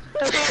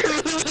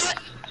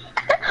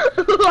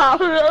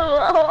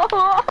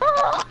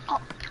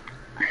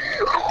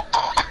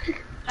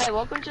 Hi,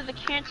 welcome to the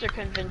cancer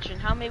convention.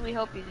 How may we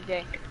help you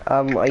today?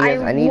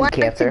 Yes, I need want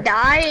cancer. to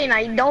die and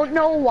I don't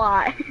know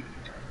why.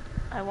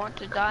 I want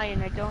to die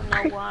and I don't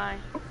know why.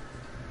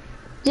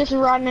 Just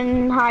running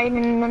and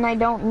hiding and I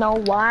don't know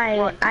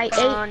why. I ate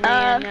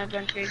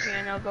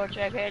go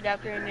check it out.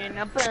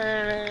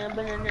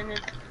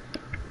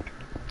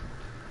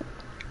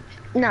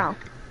 no.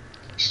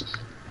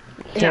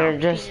 Tanner,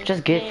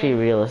 just get free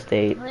real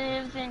estate.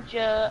 Lives in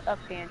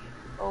Japan.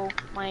 Oh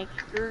my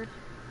god.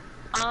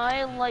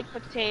 I like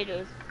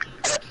potatoes.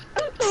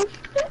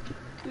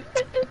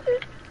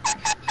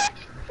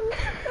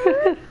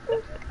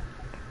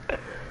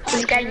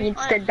 This guy needs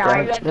to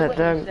die.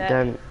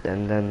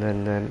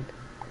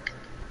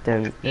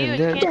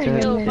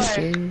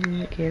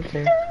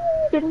 Cancer.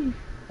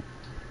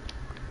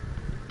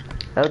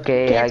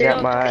 Okay, I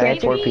got my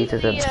Cancer. 4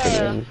 pieces of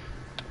obsidian.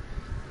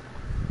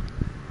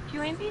 Can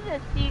we be the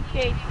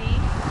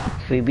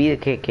CKC? Should we be the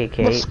KKK?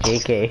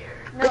 JK.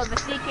 No, the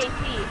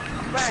CKC.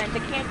 Brian, the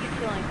cancer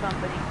killing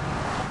company.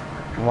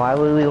 Why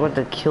would we want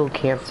to kill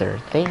cancer?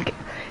 Think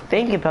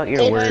about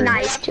your It's words.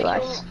 nice to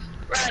us.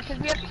 Right, because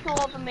we have to kill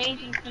all the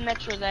amazing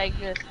Symmetra that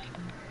exist.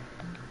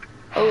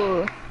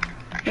 Oh,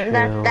 True.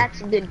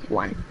 that's a good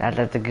one.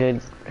 That's a good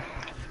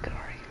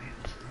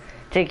argument.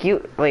 Jake,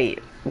 wait.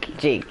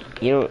 Jake,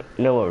 you don't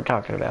know what we're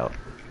talking about.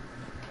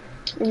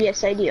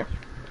 Yes, I do.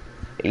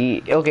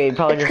 Okay,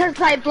 probably It's just.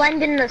 because I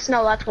blend in the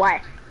snow. That's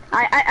why.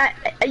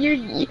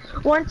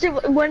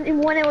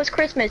 When it was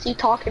Christmas, you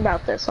talked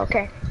about this.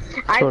 Okay.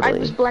 I Totally.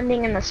 was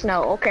blending in the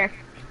snow. Okay.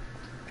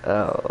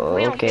 Oh,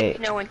 We don't okay. get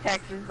snow in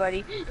Texas,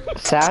 buddy.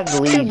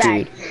 Sadly, Too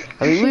bad. dude.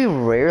 I mean, we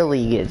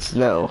rarely get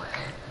snow.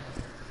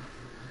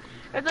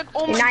 It's like,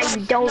 oh my Now god,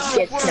 you don't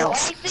get bro. snow. I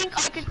think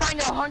I could find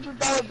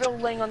 $100 bill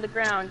laying on the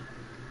ground.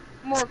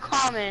 More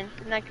common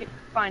than I could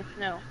find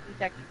snow in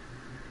Texas.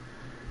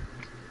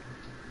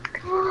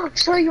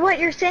 So what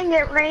you're saying?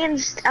 It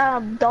rains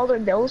dollar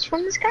bills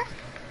from the sky?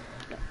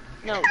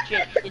 No,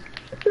 Jake, it's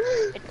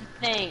a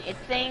thing. It's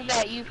saying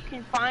that you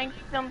can find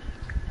some.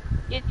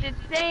 It's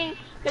saying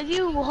because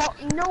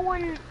no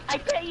one. I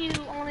bet you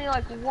only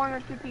like 1 or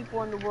 2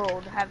 people in the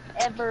world have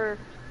ever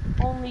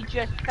only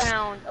just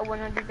found a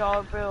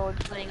 $100 bill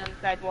just laying on the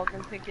sidewalk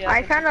and picked it up.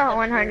 I found a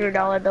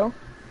 $100 bill.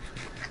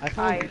 I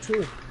found it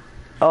too.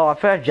 Oh, I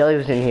forgot Jelly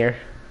was in here.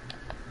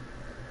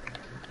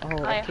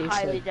 Oh, I okay,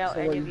 highly so, doubt so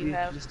any what, of you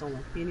have. just don't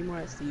like me anymore?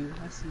 I see you.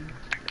 I see you.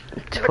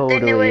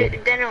 Totally.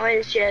 Then it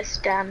was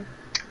just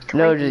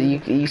No,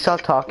 you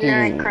stop talking.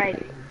 Then I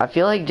cried. I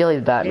feel like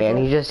Jelly's Batman.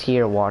 He's just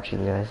here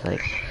watching us.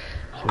 Like,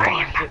 I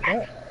am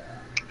Batman.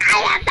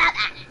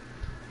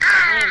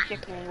 I am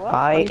chicken. What?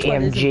 I Which one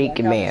am is it, Jake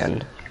Black Ops?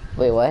 Man.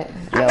 Wait, what?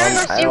 No, I'm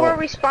gonna I see where don't.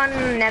 we spawn in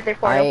the nether I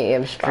portal.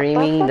 am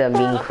streaming the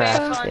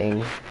Minecraft fine.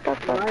 thing.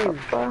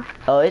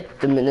 Oh,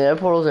 the nether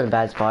portal's in a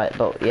bad spot,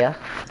 but yeah.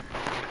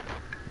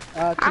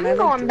 Can I'm I, like,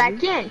 going join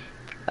back you? in.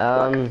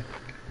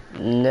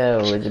 No,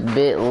 it's a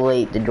bit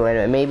late to join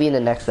it. Maybe in the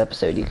next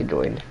episode you could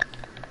join.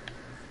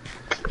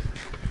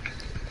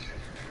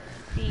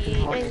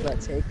 How long does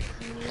that take?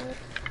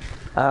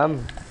 I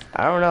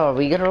don't know. Are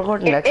we gonna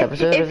record the next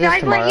episode of this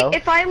tomorrow?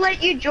 If I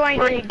let you join,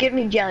 you give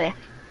me jelly.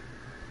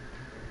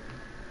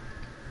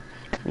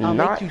 I'll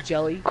Not make you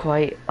jelly.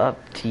 quite up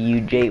to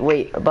you, Jake.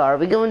 Wait, but are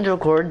we going to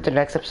record the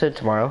next episode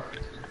tomorrow?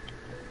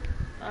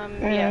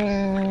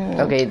 Yes.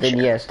 Okay, then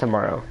yes,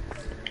 tomorrow.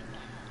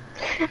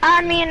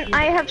 I mean,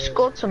 I have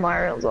school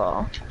tomorrow,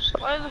 though.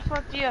 Why the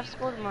fuck do you have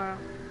school tomorrow?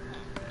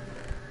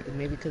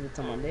 Maybe because it's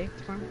a Monday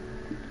tomorrow?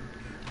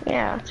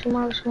 Yeah,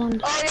 tomorrow's Monday.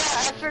 Oh yeah,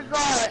 I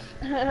forgot.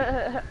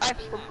 I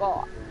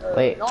forgot.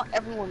 Wait. Not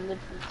everyone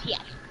lives in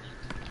Seattle.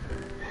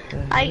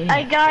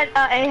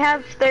 I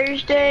have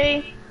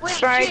Thursday, Wait,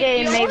 Friday, Jake,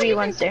 and do y'all maybe even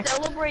Wednesday.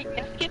 Celebrate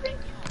Thanksgiving?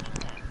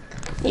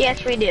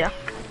 Yes, we do.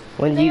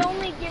 When do They you?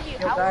 only give you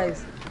Yo,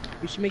 hours. guys,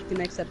 we should make the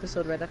next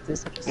episode right after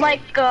this episode.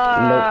 Like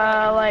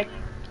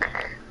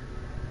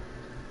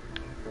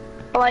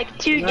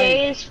 2 Nice.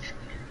 days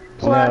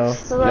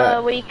plus No, the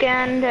not-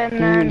 weekend, and You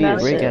then need a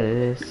that's break it. out of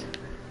this.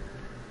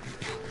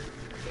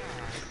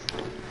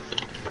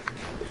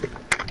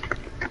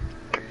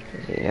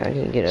 Yeah, I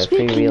can get a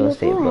free real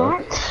estate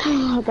book.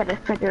 I gotta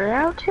figure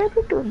out how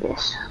to do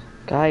this.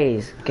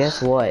 Guys,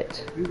 guess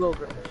what? You go,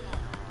 bro.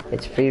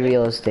 It's free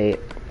real estate.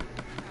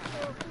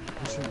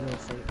 You should really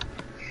say.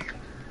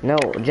 No,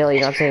 Jelly,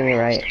 you're not saying it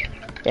right.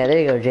 Yeah, there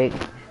you go, Jake.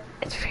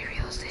 It's free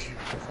real estate.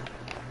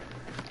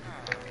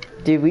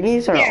 Dude, we need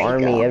to start an There you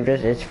army go. of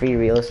just it's free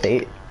real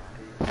estate.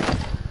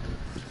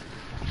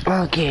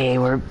 Okay,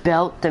 we're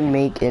about to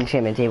make an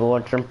enchantment table,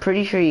 which I'm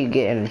pretty sure you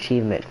get an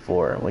achievement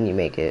for when you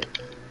make it.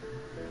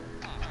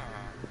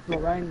 No,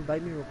 Ryan,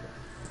 invite me real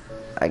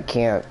quick. I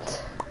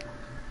can't.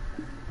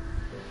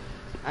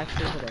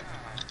 Actually, hold up.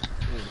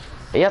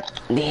 Yep,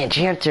 the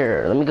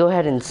enchanter. Let me go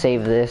ahead and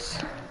save this.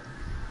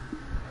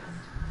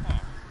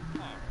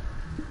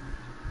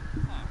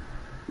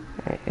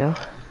 There you go.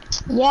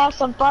 Yes,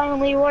 I'm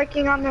finally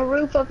working on the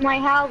roof of my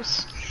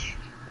house.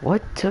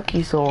 What took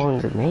you so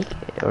long to make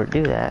it or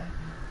do that?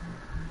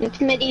 It's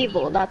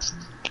medieval, that's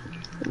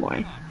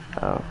more.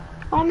 Oh.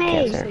 I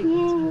made Yes, sir.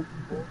 yeah.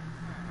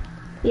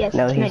 Yes,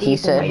 No, it's he medieval.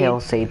 said baby. hail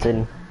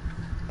Satan.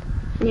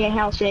 Yeah,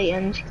 Hail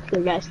Satan's the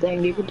best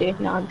thing you could do.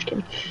 No, I'm just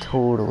kidding.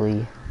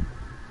 Totally.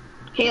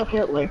 Hail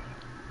Hitler.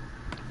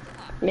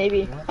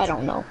 Maybe, I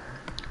don't know.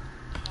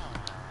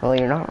 Well,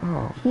 you're not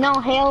wrong. No,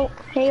 hail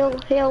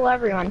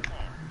everyone.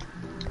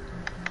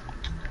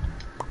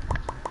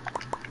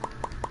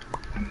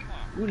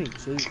 Rudy,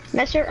 jeez.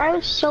 Mister, I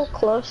was so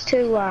close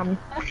to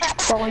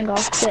falling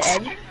off the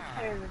edge.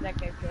 I remember that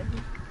guy said.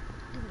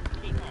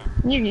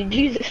 You need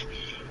Jesus.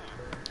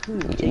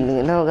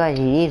 No, guys,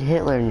 you need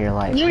Hitler in your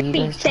life. You What are need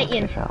guys talking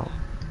Satan. about?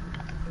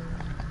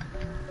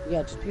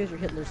 Yeah, just because you're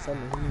Hitler's son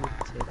doesn't mean you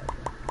can say that.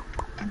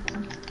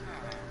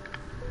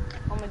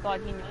 Oh my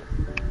god, he knows.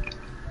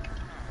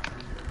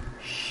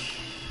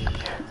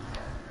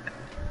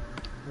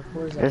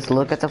 Before is Just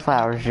look at the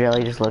flowers,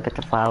 Jelly. Just look at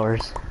the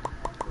flowers.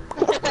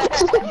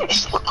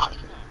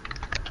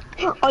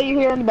 All you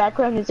hear in the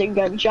background is a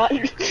gunshot.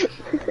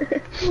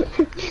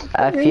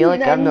 I feel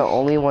like I'm the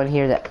only one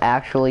here that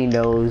actually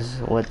knows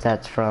what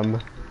that's from.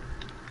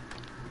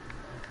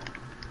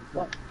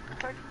 Of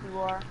course you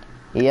are.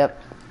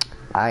 Yep.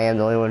 I am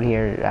the only one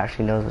here that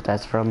actually knows what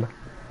that's from.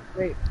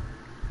 Wait,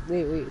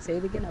 say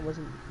it again. I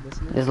wasn't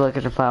listening. Just look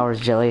at the flowers,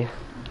 Jelly.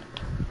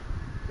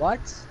 What?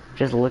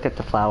 Just look at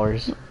the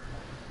flowers.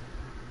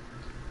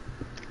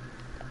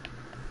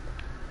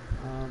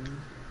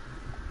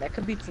 That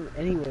could be from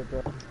anywhere,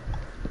 bro.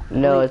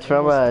 No, Wait, it's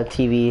from a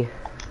TV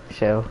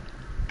show.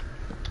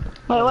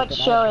 Wait, what But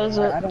show is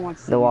I it? don't want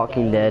to see The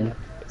Walking that. Dead.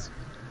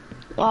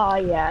 Oh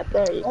yeah,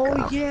 there you Oh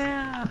go.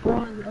 yeah, bro,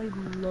 I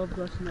love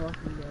watching The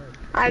Walking Dead.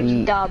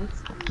 I'm dumb.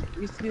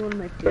 It used to be one of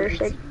my Perfect.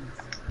 favorite series.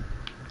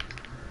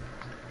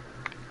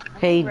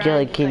 Hey, Around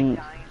Jelly, just, like, dying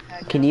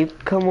can you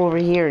come over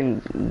here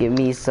and give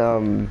me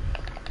some,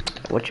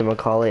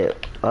 whatchamacallit,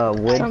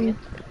 wood?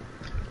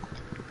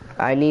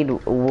 I need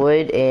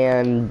wood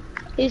and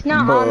He's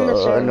not on the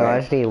server. no, I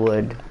just need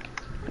wood.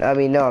 I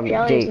mean, no, I'm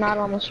Jelly's Jake. not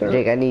on the server.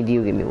 Jake, I need you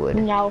to give me wood.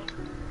 No.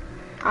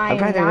 I'm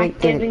trying to not make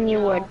the- giving you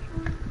wood.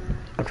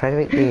 I'm trying to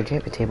make the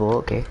enchantment table,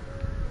 okay.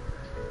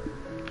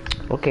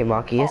 Okay,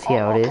 Maki, I see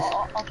how it is.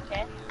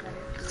 Okay.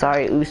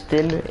 Sorry,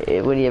 Houston,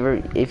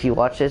 if you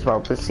watch this,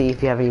 but let's see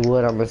if you have any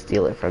wood, I'm gonna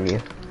steal it from you.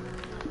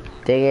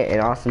 Dang it,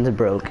 and Austin's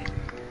broke.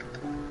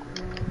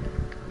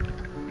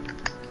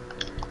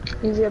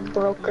 He's a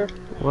broker.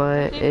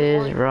 What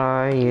is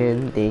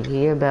Ryan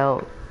thinking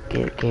about?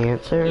 Get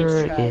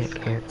cancer, get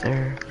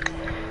cancer.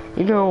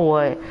 You know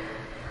what?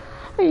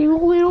 Are you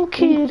a little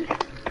kid?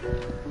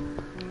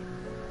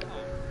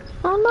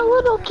 I'm a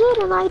little kid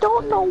and I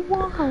don't know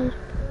why.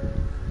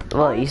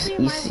 Well, you Honestly,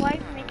 my see.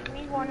 life makes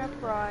me wanna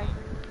cry.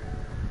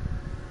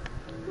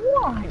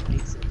 Why?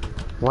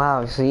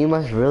 Wow, so you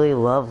must really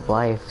love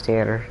life,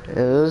 Tanner.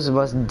 Those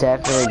must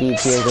definitely be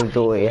tears of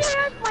joy.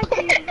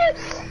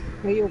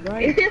 Hey, you're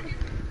right.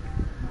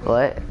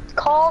 What?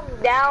 Calm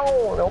down,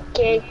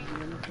 okay?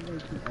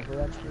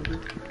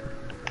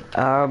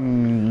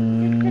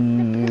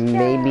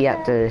 Maybe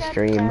after the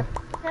stream.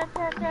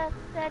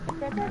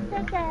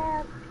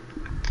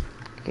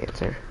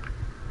 Cancer.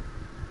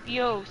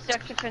 Yo,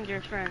 sex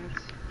offender friends.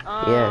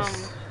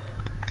 Yes.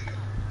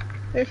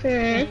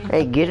 Mm-hmm.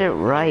 Hey, get it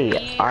right.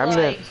 Be I'm the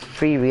like-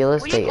 free real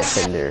estate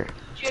offender.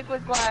 Chick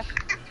with glass.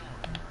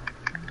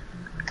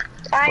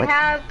 I What?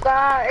 have,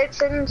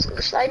 it's in,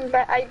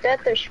 I bet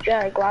there's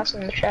glass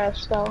in the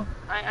chest, so.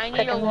 I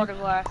need a lot of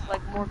glass,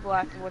 like more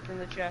glass than what's in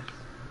the chest.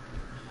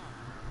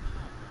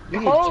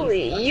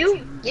 Holy,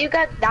 you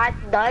got that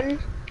done?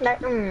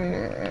 That,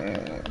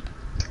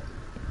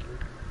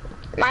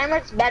 Mine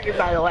looks better,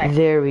 by the way.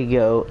 There we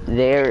go.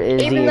 There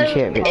is Even the though,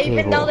 enchantment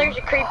even though table. there's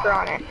a creeper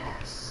on it.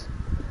 Yes.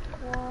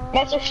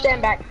 Let's just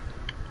stand back.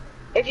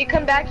 If you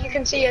come back, you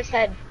can see his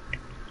head.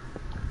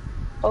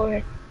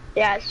 Over.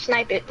 Yeah,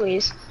 snipe it,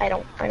 please. I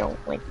don't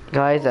like.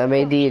 Guys, I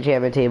made the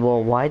enchantment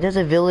table. Why does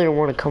a villager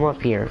want to come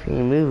up here? Can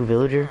you move,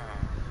 villager?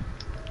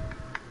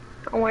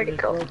 Where'd it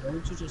go?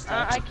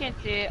 I can't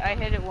see it. I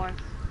hit it once.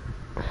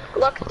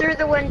 Look through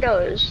the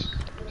windows.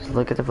 Just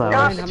look at the No,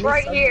 flowers. it's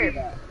right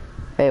here.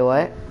 Hey,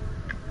 what?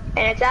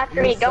 And it's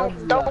after me.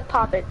 Don't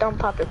pop it. Don't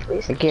pop it,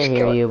 please. I can't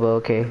hear you, but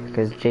okay,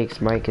 because Jake's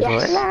mic is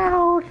Yes.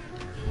 loud.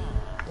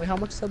 Wait, how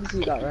much subs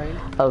you got, Ryan?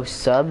 Oh,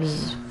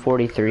 subs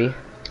 43.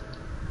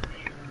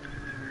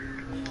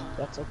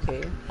 That's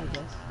okay, I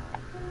guess.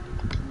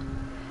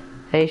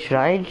 Hey, should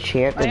I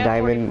enchant the I have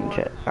diamond?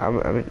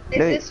 44.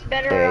 Is this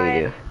better, There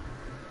Ryan? you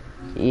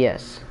do.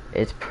 Yes,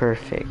 it's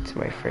perfect,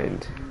 my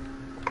friend.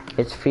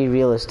 It's free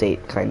real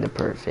estate, kind of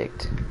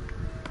perfect.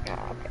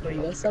 Are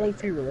you guys selling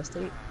free real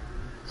estate?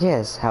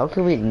 Yes, how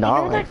can we You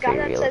know not that like guy free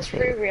that real says free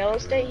estate? real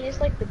estate? He's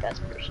like the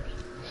best person.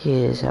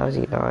 He is, how is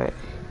he not?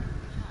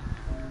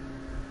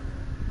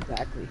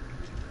 Exactly.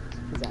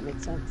 Does that make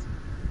sense?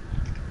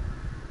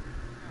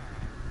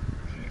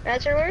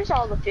 Answer, where's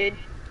all the food?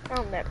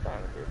 Oh, never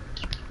found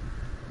it.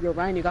 Yo,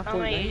 Ryan, you got I'm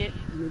gonna eat Fortnite? it.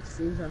 You make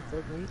streams on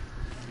Fortnite?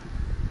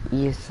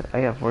 Yes,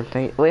 I got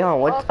Fortnite. Wait, hold on,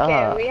 what?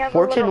 Okay, we have a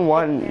Fortune little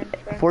 1,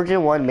 picnic, friend.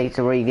 Fortune 1 makes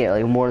it where you get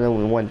like more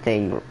than one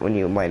thing when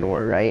you mine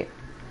ore, right?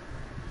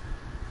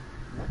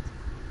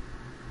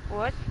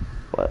 What?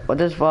 What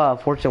does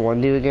Fortune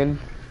 1 do again?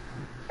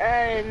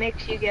 It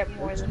makes you get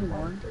more than Fortune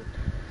one.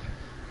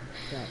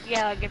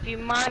 Yeah, like if you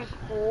mine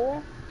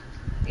coal,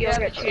 you You'll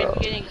have a get chance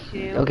of two. getting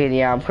 2. Okay,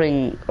 yeah, I'm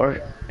putting, or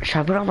should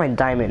I put on my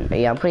diamond?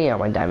 Yeah, I'm putting it on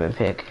my diamond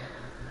pick.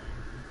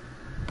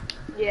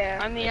 Yeah.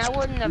 I mean, I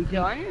wouldn't have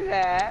done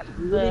that,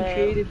 Really but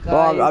creative, guys.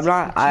 Well, I'm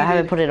not, You I haven't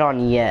cheated. put it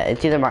on yet.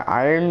 It's either my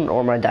iron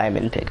or my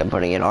diamond pick I'm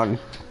putting it on.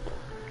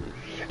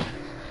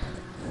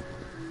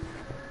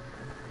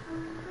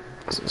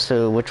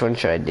 So which one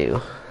should I do?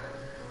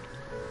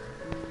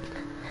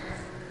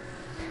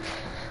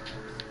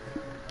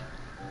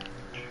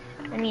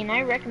 I mean,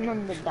 I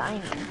recommend the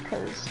diamond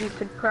because you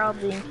could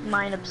probably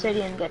mine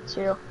obsidian get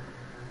 2.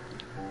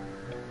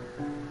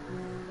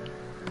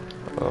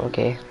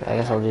 Okay, I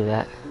guess I'll do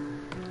that.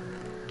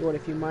 What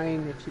if you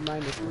mine this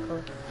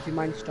color? If you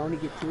mine stone, you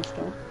get 2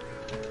 stone.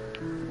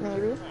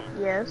 Maybe.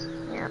 Yes.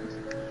 Yeah.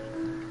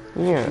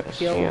 Yes,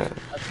 Kill, yeah.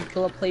 if you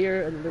kill a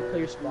player, another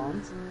player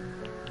spawns.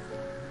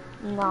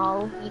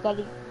 No, you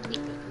gotta.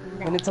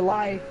 And it's a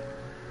lie.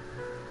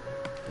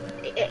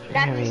 That's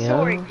There we a go.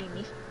 sword,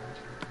 Dini.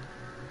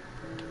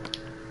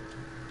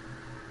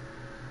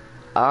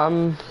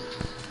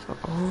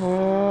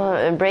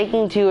 And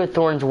breaking 2 or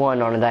thorns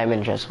 1 on a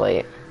diamond chest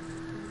plate.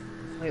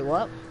 Wait,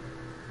 what?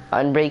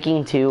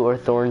 Unbreaking 2 or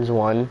Thorns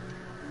 1.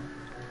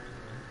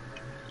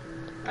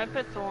 I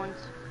put thorns.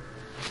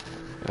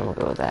 I'm gonna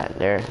go with that.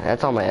 There.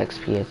 That's all my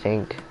XP, I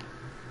think.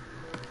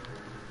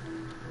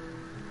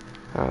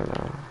 I don't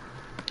know.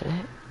 Is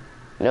it?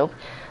 Nope.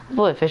 I'll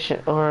put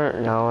efficient or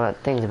no, that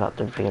thing's about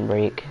to freaking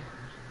break.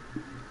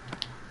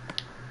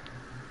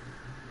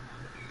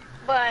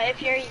 But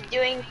if you're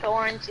doing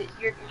thorns,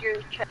 your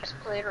chest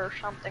plate or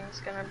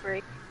something's gonna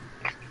break.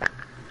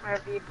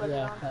 Wherever you put it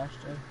Yeah, on.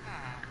 Pastor.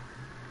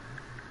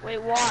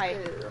 Wait, why?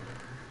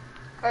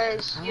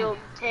 Because you'll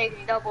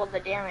take double the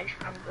damage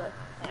from the...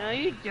 No,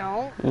 you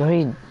don't. No,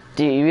 you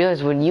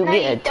realize when you No,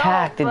 get you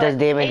attacked, don't, it does but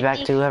damage it back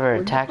to whoever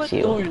When attacks you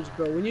you. put thorns,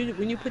 bro.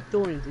 When you put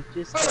thorns, it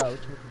just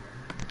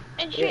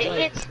And It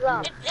hits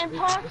them. it's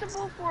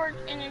impossible for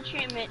an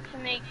enchantment to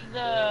make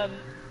the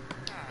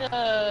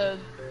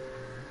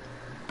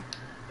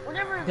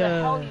whatever the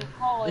hell you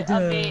call it a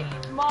bit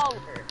smaller.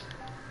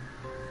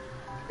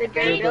 The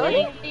Basically,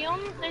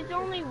 durability? there's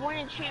only one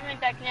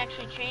enchantment that can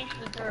actually change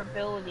the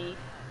durability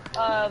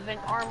of an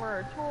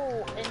armor or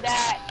tool, and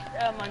that's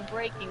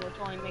unbreaking, which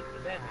only makes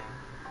it better.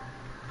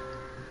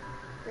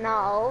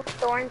 No,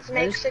 thorns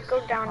makes it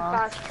go down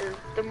faster.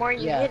 The more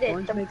you hit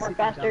it, the more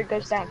faster it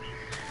goes down.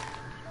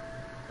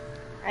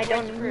 I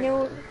don't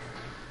know.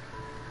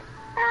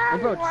 Hey,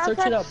 bro, Well, search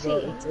it up, let's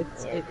bro.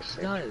 see. It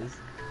does.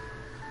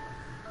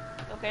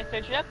 Okay,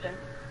 search it up then.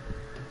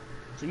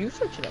 So you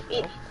search it up,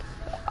 bro.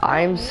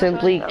 I'm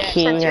Simply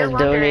King Since you're has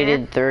wondering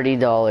donated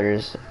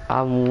 $30.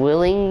 I'm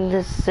willing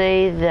to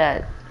say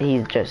that he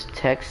just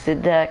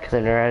texted that because I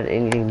never had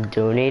anything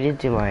donated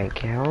to my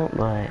account,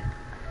 but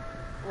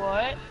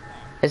What?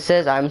 it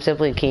says I'm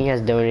Simply King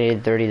has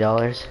donated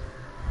 $30.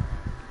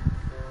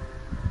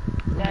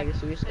 I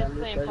guess you just gotta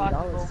That's lose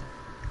impossible. $30.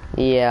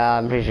 Yeah,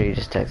 I'm pretty sure you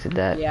just texted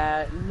that.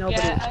 Yeah, nobody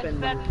Yeah, would I spend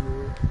money expect- on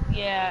you.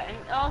 Yeah, and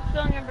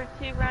also number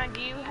 2, Ryan, do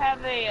you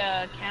have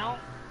a account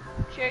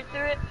shared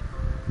through it?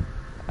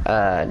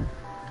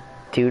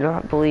 Do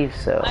not believe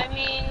so. I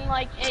mean,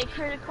 like a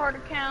credit card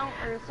account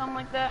or something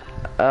like that?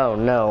 Oh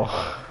no.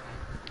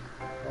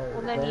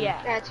 Well then, yeah.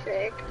 That's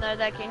fake. No,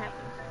 that can't happen.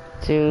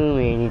 Too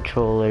many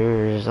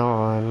trollers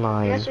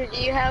online. Master,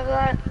 do you have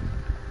that?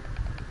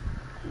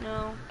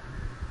 No.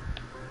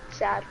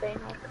 Sad thing.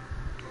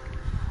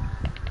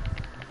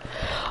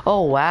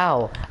 Oh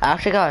wow. I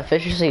actually got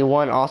efficiency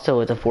 1 also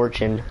with a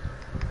fortune.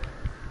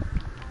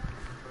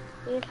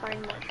 You need to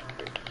find more.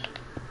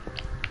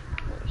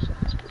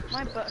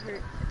 My butt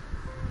hurts.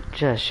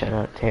 Just shut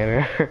up,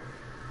 Tanner.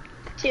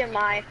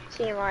 TMI.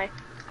 TMI.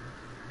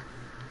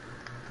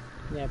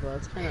 Yeah, bro,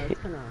 it's kinda.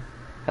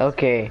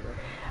 Okay.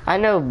 I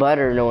know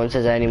butter, no one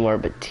says that anymore,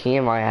 but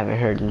TMI I haven't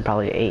heard in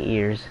probably 8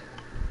 years.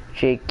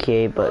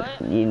 JK, but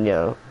What? you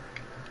know.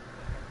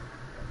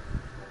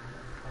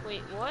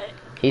 Wait, what?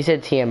 He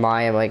said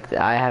TMI, I'm like,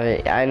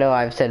 I know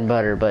I've said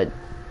butter, but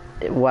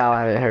wow,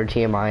 I haven't heard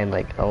TMI in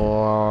like a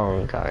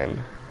long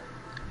time.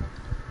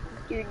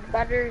 Dude,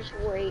 butter's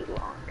way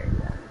longer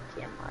than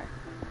TMI.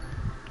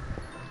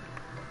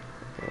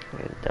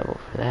 Double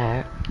for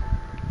that.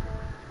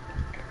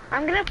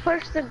 I'm gonna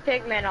push the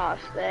pigman off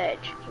the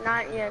edge.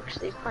 Not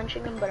actually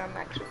punching him, but I'm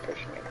actually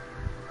pushing him.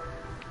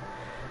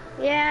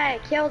 Yeah,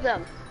 I killed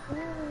him.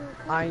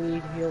 I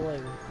need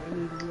healing.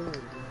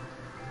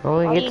 Oh,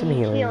 Oh, get you some need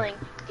healing. healing.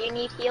 Do you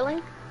need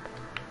healing?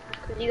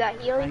 Cause you got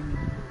healing?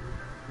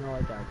 No,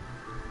 I died.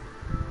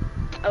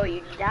 Oh,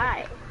 you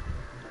died.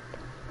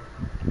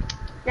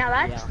 Now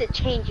that's Yeah. the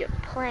change of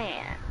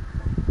plan.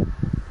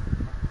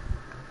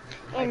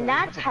 And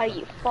that's how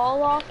you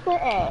fall off the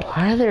edge.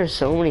 Why are there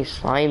so many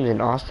slimes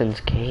in Austin's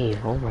cave?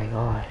 Oh my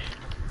gosh.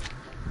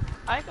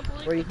 I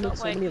completely Bro, you forgot make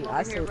so why I many came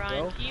over here, lassos,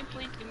 Ryan. bro. Can you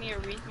please give me a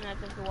reason as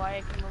to why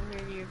I came over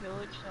here to your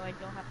village so I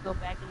don't have to go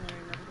back in there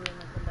and remember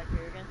and then come back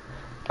here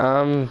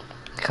again?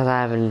 Cause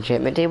I have an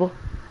enchantment table.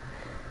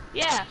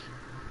 Yeah.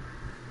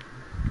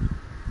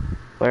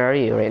 Where are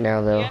you right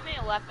now, Do though? you have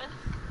any lapis?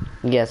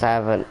 Yes, I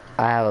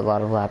have a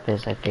lot of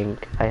lapis. I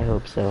think. I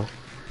hope so.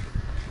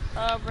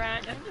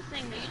 Brian, I'm just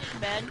saying, do you need a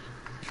bed?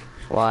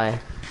 Why?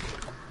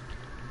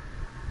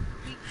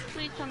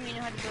 Please tell me you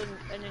know how to build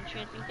an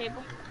enchanting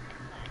table.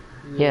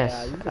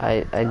 Yes, you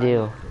I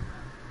do.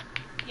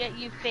 Yet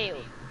you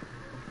failed.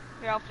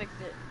 Here, I'll fix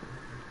it.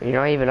 You're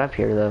not even up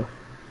here though.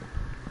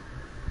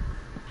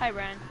 Hi,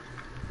 Brian.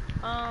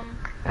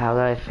 How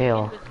did I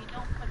fail? If you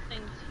don't put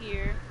things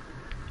here,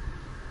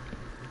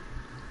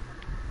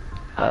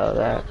 Oh, I'll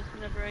that. this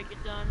whenever I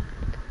get done.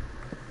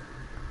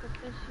 Put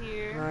this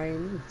here.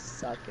 Ryan, you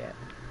suck at.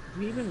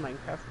 Do you even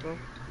Minecraft, bro?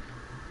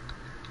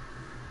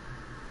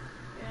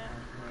 Yeah,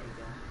 there you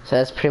go. So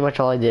that's pretty much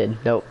all I did.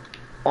 Nope.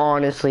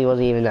 Honestly,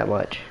 wasn't even that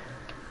much.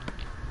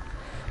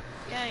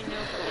 Yeah, I know,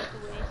 but it's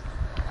a waste.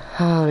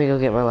 Oh, let me go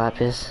get my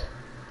lapis.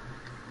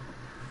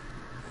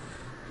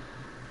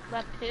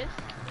 Lapis?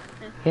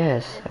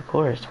 Yes, of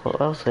course. What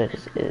else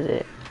is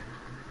it?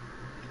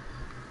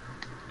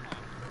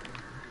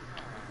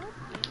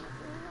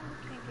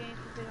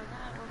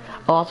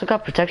 Oh, I also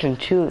got protection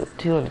two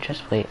on the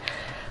chest plate.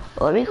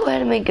 Let me go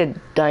ahead and make a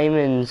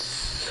diamond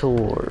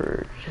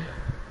sword.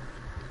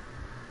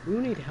 We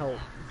need help.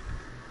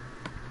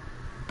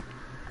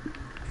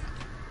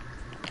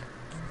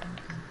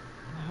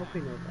 I hope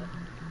you know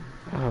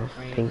that. Oh,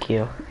 Right. thank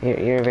you.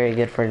 You're a very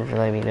good friend for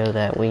letting me know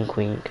that. Wink,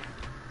 wink.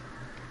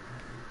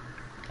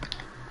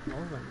 Well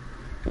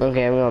then.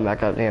 Okay, I'm going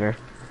back up, Tanner.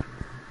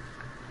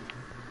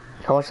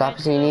 How much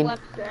lapis do you need?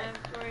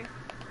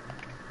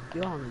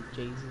 You all need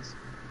Jesus.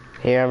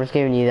 Here, I'm just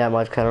giving you that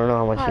much because I don't know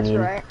how much That's you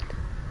need. right.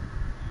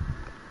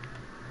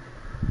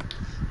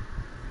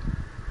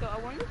 So I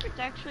wonder if it's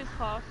actually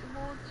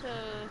possible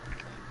to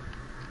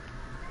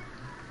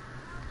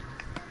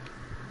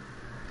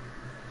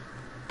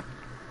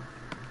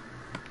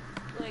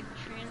like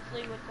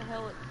translate what the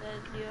hell it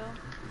says,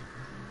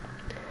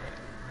 yo.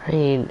 I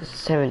need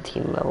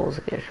 17 levels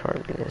to get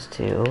sharpness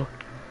too.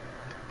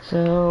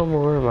 So,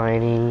 more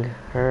mining.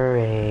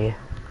 Hooray.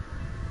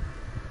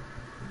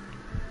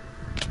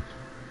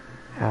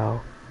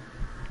 Ow.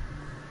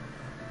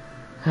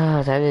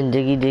 Ah, time to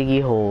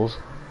diggy holes.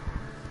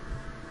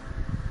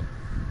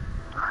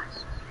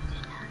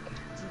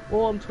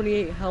 Oh, I'm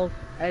 28 health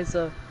as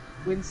a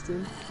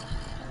Winston.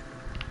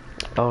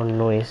 Oh,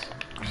 noise.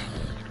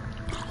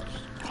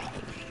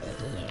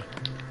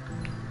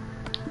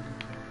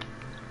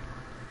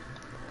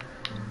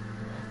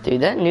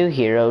 Dude, that new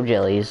hero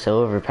jelly is so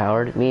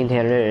overpowered. Me and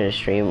Tanner did a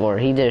stream, or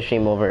he did a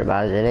stream over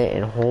about it in it,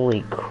 and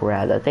holy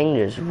crap, that thing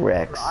just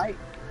wrecks.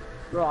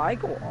 Bro, I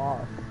go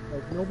off.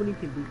 Like, nobody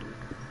can beat me.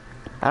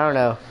 I don't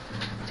know.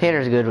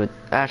 Tanner's good with.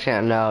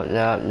 Actually,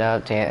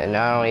 no, Tanner.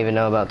 I don't even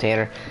know about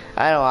Tanner.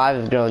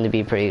 I've grown to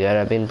be pretty good.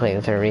 I've been playing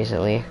with her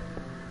recently.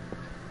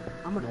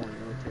 I'm annoying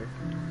with her.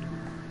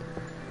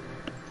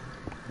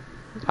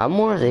 I'm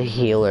more of the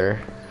healer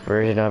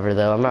version of her,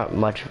 though. I'm not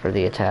much for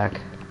the attack.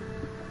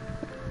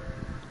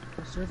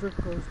 The server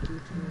closed due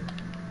to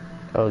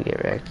Oh,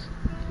 get wrecked.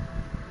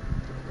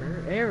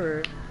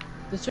 error.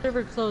 The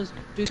server closed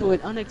due to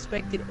an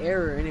unexpected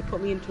error, and it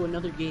put me into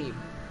another game.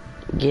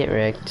 Get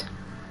wrecked.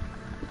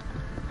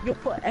 You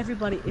put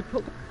everybody. It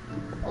put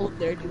all of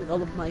their team,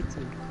 all of my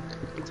team,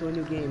 into a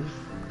new game.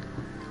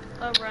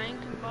 Ryan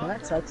can Well,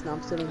 that sucks. Now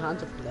I'm still in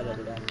Hunter from that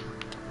other guy.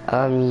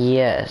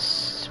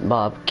 Yes.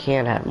 Bob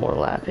can have more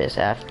lapis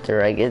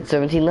after I get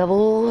 17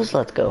 levels.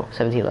 Let's go.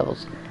 17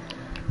 levels.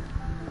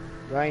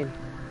 Ryan,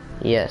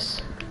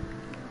 Yes.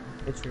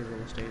 it's free real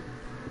estate.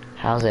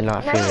 How's it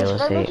not No, free real we're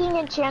estate? making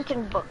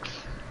enchanted books.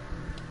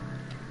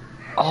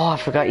 Oh, I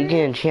forgot you can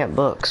enchant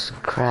books.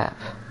 Crap.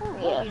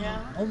 Yeah.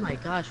 Oh my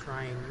gosh,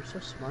 Ryan, you're so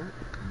smart.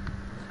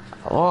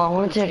 Oh, I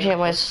wanted to enchant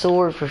my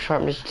sword for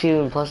sharpness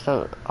 2, and plus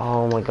the...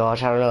 Oh my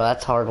gosh, I don't know,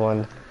 that's a hard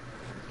one.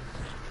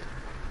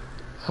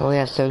 I only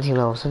have 17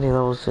 levels,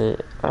 to...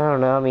 I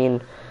don't know, I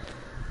mean...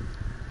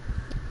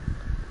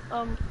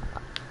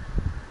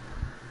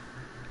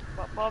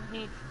 Bob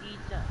needs these.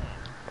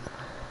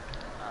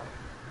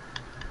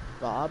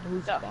 Bob?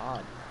 Who's Yeah.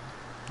 Bob?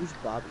 Who's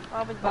Bobby?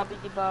 Bob is Bobby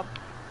the Bob.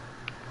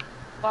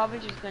 Bob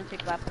is just gonna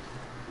take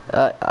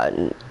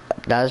lapis.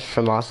 That's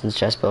from Austin's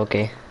chest, but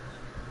okay.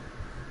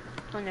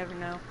 I'll never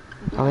know.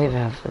 I don't even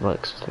have the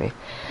books with me.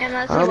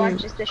 Unless he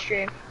watches the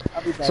stream.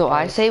 I'll be back. So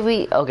I guys. say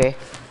we... Okay.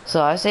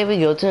 So I say we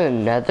go to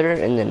another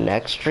in the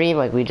next stream,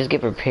 like we just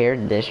get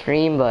prepared this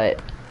stream,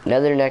 but...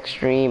 Another next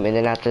stream, and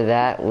then after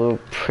that, we'll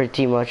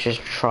pretty much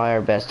just try our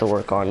best to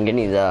work on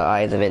getting the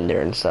Eyes of Ender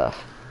and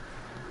stuff.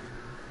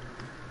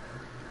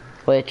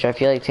 Which, I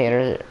feel like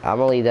Tanner... I'm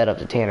gonna leave that up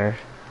to Tanner.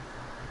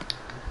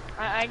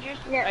 I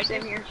just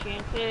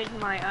enchanted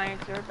my iron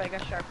sword, but I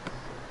got sharpness.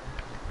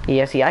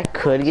 Yeah, see, I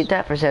could get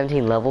that for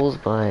 17 levels,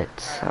 but,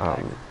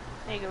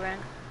 There you go, Ren.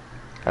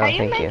 oh, How do you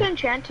thank make you.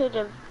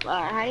 enchanted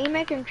how do you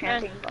make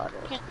enchanting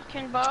bottles?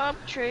 Can Bob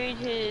trade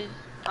his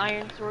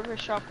iron sword with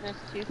sharpness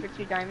 2 for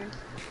 2 diamonds?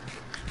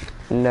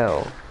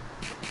 No.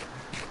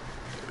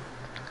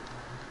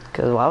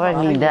 Because why would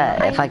I need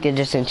that if I could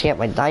just enchant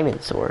my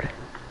diamond sword?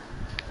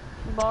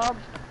 Bob,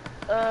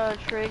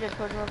 trade a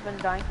totem of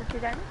undying for 2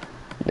 diamonds?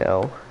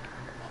 No.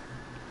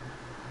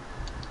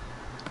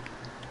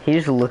 He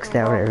just looks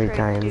Can down Bob every trade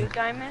time. 2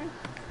 diamonds?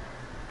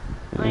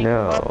 Like,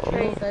 No. Bob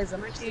trade Guys,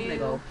 I'm actually gonna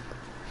go.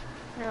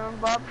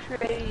 Bob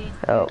trade.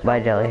 Oh, bye,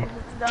 Jelly.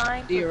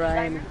 See you,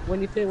 Ryan.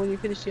 When you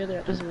finish the other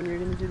episode, when you're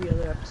gonna do the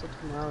other episode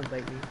tomorrow,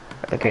 invite me.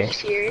 Are Okay. you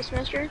serious,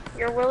 mister?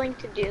 You're willing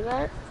to do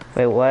that?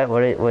 Wait, what?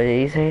 What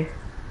did he say?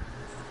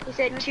 He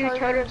said 2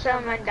 totems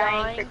of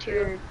undying for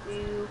 2.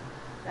 2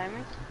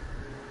 diamonds?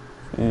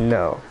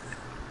 No.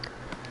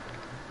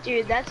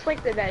 Dude, that's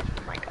like the best.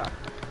 Oh my god.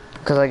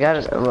 Because I got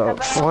it. Well,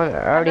 one,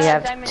 I already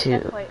have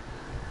 2.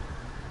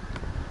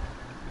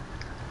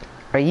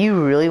 Are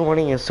you really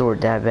wanting a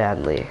sword that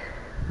badly?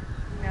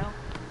 No.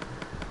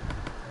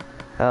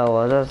 Oh,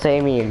 well, that's what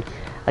I mean.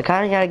 I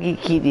kind of gotta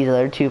keep these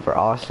other 2 for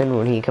Austin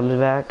when he comes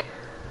back.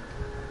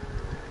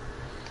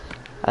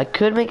 I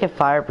could make a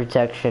fire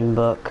protection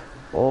book,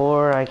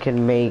 or I could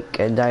make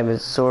a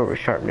diamond sword with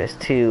sharpness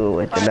 2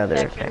 with Fire another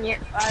protection, effect.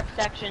 yeah, fire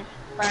protection.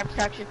 Fire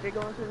protection. If you're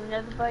going to the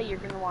nether bite, you're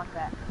gonna want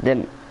that.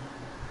 Then,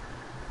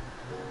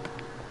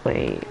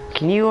 wait,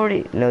 can you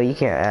already? No, you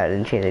can't add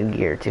enchanted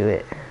gear to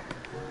it.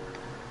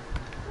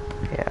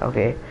 Yeah,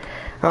 okay.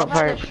 Oh, I'll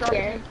fire. have the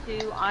sharpness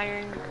 2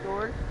 iron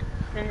sword,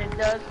 and it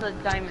does the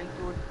diamond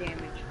sword damage.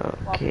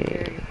 While Okay.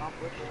 very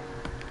accomplished.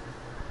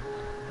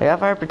 I got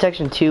fire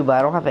protection too, but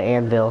I don't have an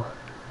anvil.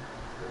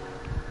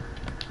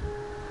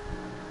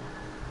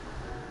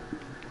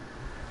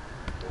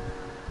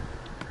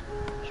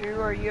 Drew,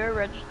 are you a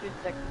registered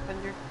sex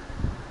offender?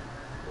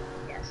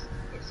 Yes,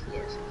 yes, he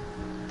is.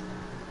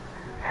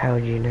 How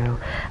would you know?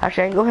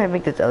 Actually, I can go ahead and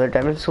make this other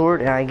diamond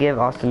sword, and I give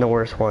Austin the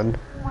worst one.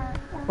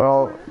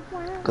 Well,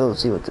 go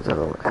see what this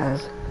other one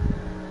has.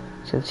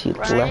 Since he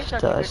Brian, you're left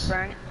such a good us.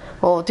 friend.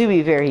 Well, to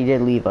be fair, he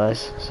did leave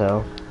us,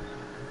 so.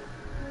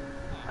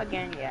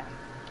 Again, yeah.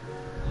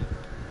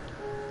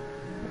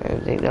 I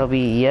think that'll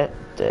be yet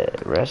the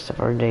rest of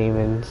our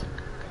diamonds.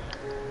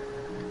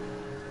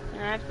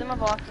 And I have some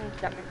of Austin's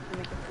diamonds to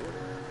make a sword.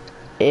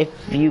 If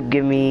you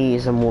give me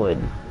some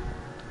wood.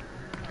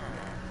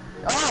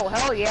 Oh,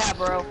 hell yeah,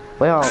 bro.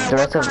 Wait on, Alright, the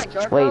rest what of, kind,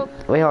 dark wait, oak?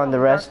 wait on, the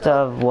Oh, rest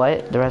dark oak. of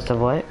what? The rest of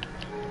what?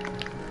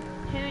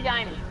 2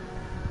 diamonds.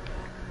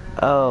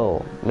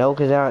 Oh, no,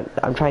 cause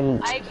I'm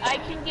trying. I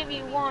can give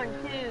you 1,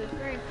 2,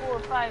 3, 4,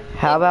 5, 6.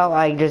 How about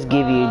I just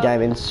give you a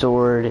diamond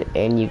sword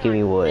and you give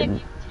me wood?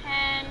 6,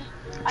 10.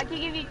 I can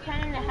give you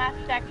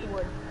 10.5 stacks of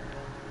wood.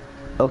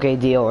 Okay,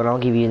 deal, and I'll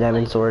give you a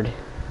diamond sword.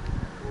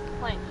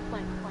 Planks.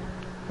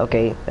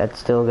 Okay, that's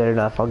still good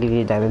enough. I'll give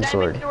you a diamond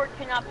sword. Diamond sword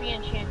cannot be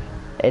enchanted.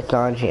 It's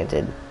not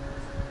enchanted.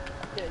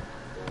 Good.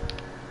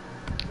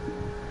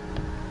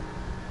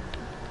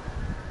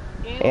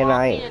 Do you And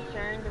want me to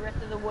turn the rest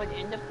of the wood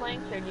into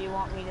planks, or do you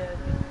want me to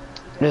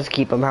Just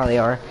keep them how they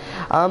are.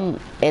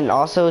 And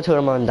also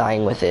totem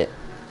undying with it.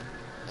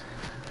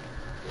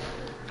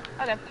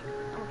 Okay.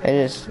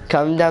 And just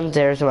come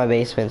downstairs to my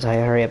basement so I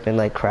hurry up and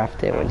like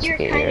craft it once you You're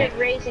get kind here. of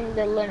raising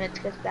the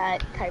limits with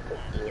that type of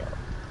deal.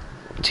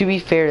 To be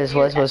fair, this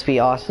was supposed to be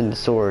Austin's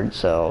sword,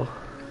 so.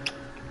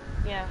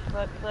 Yeah,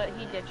 but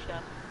he ditched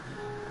us.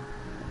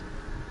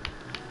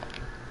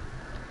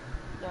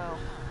 So.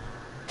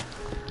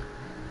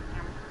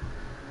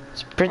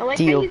 It's I like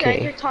pretty how you guys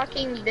okay. are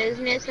talking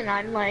business and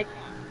I'm like,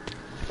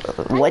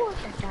 What? I want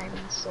a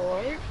diamond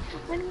sword.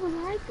 When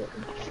will I get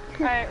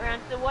it? Alright, Ron,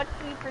 so what's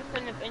the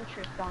percent of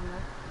interest on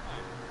this?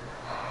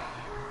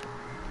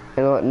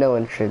 I don't no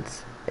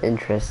interest.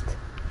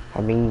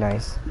 I'm being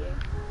nice. I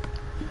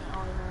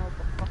don't even know what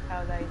the fuck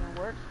how that even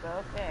works,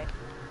 but okay.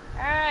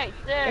 Alright,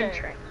 so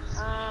Interest.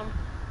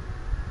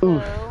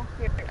 Oof. so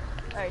here.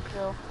 Alright,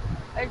 so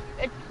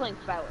it's plank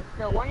power.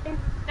 So 1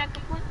 stack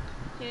of plank,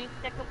 2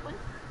 stack of plank,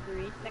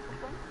 3 stack of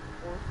plank,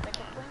 4 stack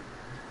of plank,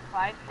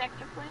 5 stack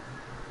of plank,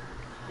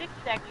 6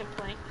 stacks of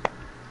plank,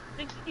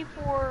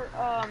 64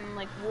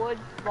 like wood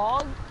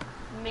logs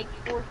makes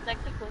 4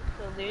 stacks of plank,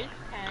 so there's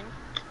 10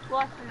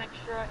 plus some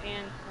extra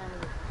and some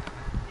of this.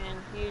 And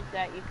here's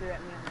that you threw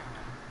at me on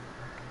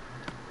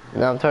that.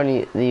 No, I'm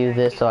trying to use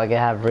this so I can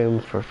have room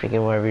for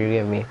freaking whatever you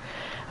give me.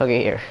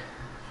 Okay, here.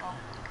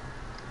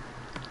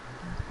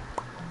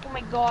 Oh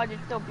my god,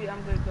 it's so beautiful.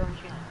 I'm gonna go and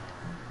change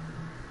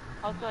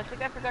it. Also, I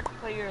think I forgot to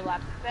play your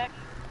lapis back.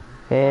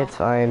 It's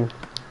fine.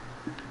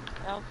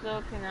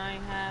 Also, can I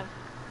have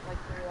like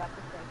your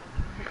lapis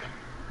back?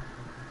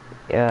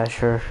 Yeah,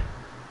 sure.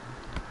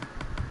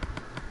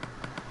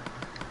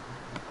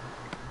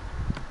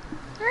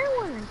 I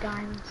want a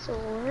diamond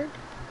sword.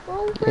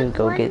 Well, You can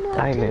go when get will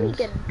diamonds.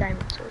 Timmy get a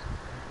diamond sword?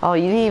 Oh,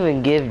 you didn't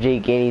even give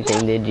Jake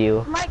anything, did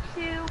you? Mike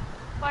 2,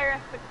 fire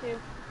aspect 2.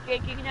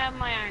 Jake, you can have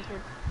my iron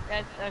sword.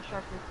 That's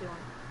sharpness 2 on.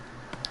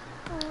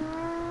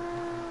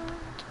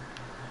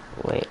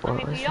 Wait, I what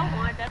mean, was if you don't that?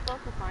 want it, that's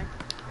also fine.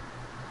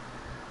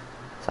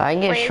 So I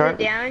can get Wait, is sharp.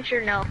 it damage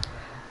or no?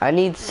 I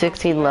need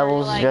 16 or,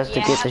 levels like, just to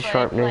yeah, get the but it's,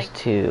 sharpness like,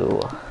 too.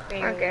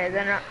 Okay,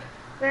 then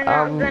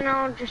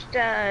I'll just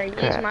use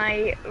crap.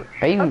 my.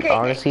 Are you Okay,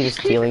 honestly just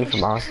stealing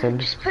from Austin?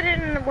 Just put it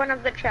in one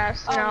of the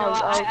chests, and Oh, no,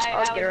 I'll I get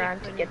was around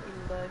just to get.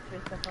 putting the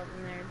extra stuff up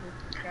in there.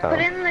 Just to Put Oh.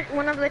 it in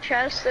one of the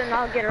chests, and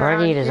I'll get All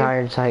around. I need is to-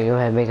 iron, so I can go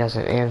ahead and make us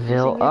an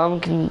anvil.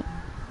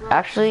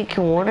 Actually,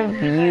 can one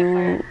of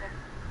you?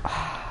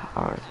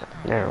 Oh,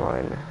 never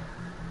mind.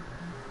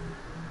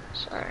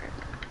 Sorry.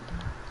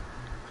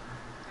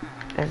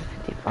 That's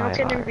It's 55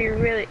 gonna iron. be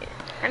really.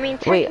 I mean,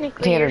 Wait,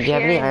 technically, Tanner, you're do you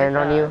have any sharing iron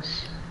with on you?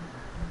 us.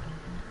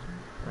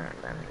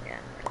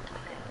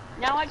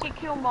 Now I can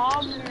kill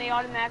mobs and they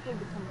automatically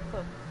become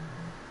cooked.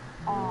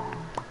 Oh.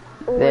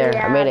 Oh, There, I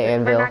yeah, made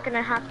an but anvil. We're not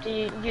gonna have to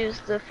use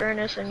the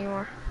furnace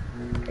anymore.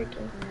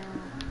 Cooking.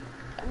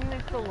 I mean, they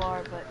still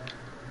are, but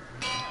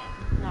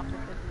not for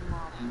cooking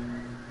mobs.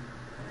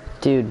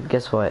 Dude,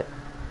 guess what?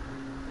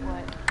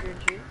 What? Your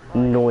juice?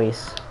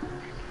 Noise.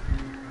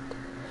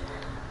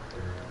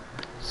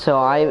 So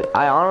I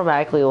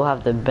automatically will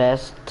have the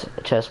best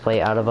chest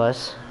plate out of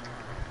us.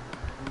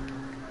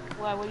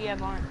 Why? What do you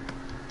have on?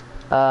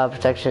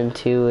 Protection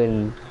 2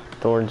 and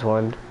thorns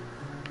 1.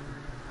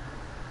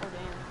 Oh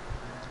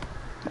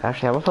damn.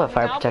 Actually, I'm gonna put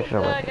fire protection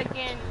on my I'll be good pants.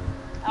 again.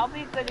 I'll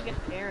be good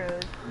against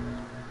arrows.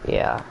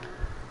 Yeah.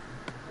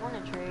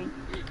 Wanna trade?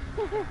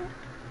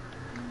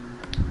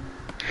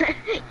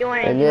 You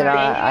want And then to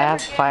I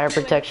have fire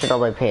protection on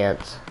my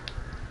pants.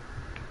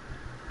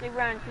 stay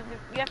around, because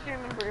you have to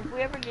remember, if we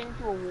ever get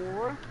into a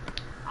war,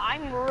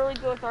 I'm really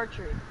good with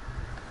archery.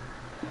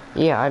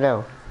 Yeah, I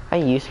know. I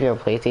used to be on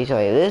PlayStation.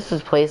 Like, this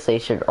is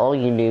PlayStation. All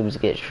you noobs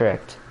get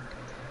tricked.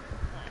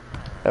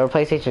 Or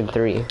PlayStation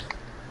 3.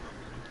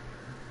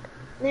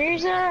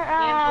 There's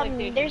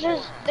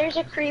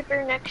a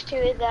creeper next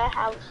to the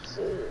house,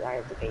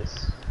 or the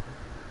base.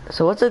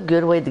 So what's a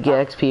good way to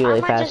get XP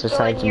really fast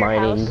besides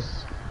mining?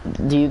 House.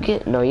 Do you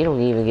get... No, you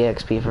don't even get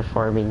XP for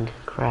farming.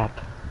 Crap.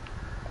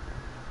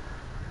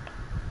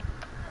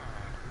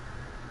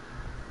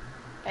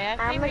 Hey,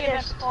 I think we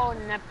have to call it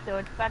an episode.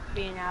 It's about to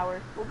be an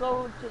hour. We'll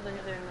go to the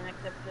nether in the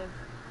next episode.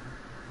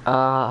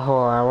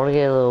 Hold on. I want to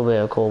get a little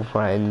bit of coal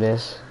before I end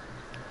this.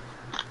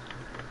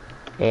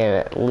 And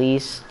at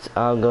least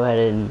I'll go ahead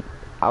and...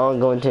 I want to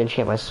go into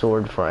enchant my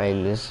sword before I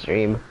end this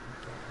stream.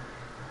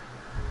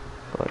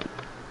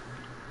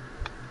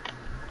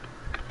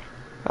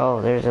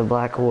 Oh, there's a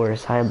black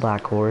horse. Hi,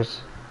 black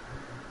horse.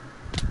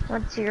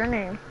 What's your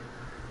name?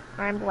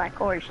 I'm Black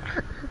Horse.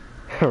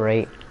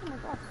 Right. Oh my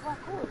gosh, Black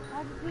Horse.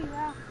 How did we,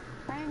 I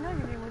didn't know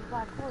your name was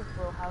Black Horse,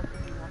 bro. How did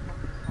you know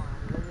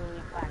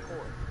literally Black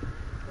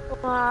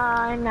Horse?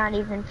 I'm not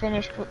even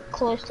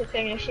close to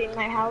finishing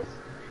my house.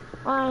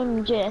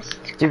 I'm just.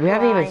 Dude, we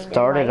haven't even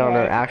started on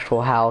our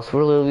actual house.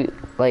 We're literally,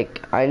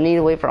 like, I need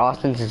to wait for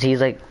Austin since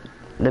he's, like,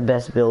 the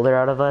best builder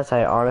out of us.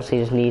 I honestly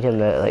just need him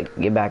to, like,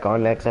 get back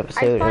on next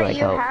episode and, like,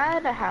 help. I thought you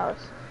had a house.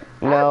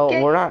 No,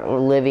 we're not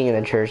living in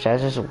the church.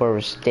 That's just where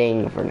we're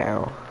staying for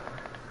now.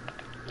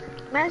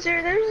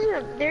 Master,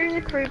 there's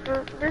a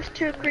creeper. There's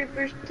 2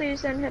 creepers.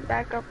 Please send it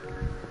back up.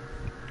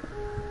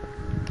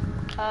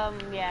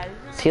 Yeah.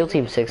 SEAL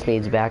Team 6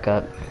 needs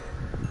backup.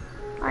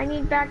 I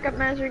need backup,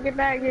 Master. Get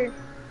back here.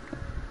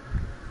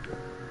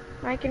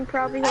 I can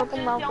probably help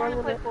him out for a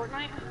little bit.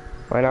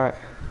 Why not?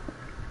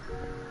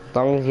 As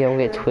long as you don't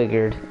get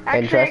twiggered. Actually,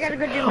 and trust. I gotta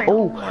go do my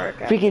homework.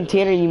 Freaking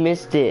Tanner, you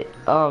missed it.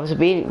 So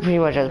pretty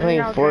much, I was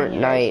playing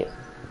Fortnite.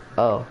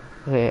 Oh,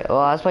 okay. Well,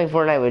 I was playing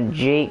Fortnite with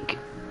Jake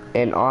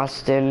and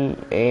Austin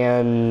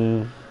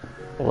and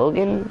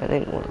Logan. I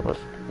think was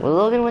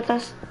Logan with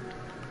us?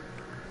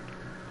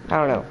 I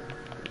don't know.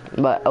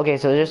 But okay,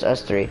 so just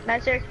us 3.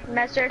 Master,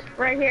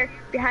 right here,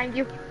 behind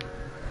you.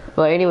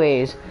 But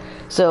anyways,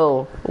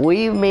 so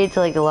we made to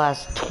like the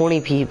last 20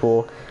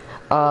 people.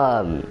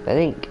 I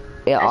think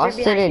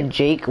Austin and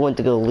Jake went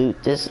to go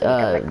loot this.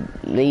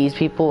 These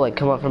people like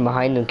come up from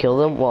behind and kill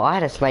them. Well, I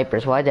had a sniper,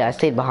 so I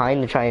stayed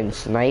behind to try and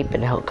snipe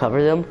and help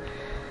cover them.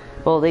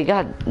 Well, they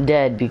got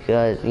dead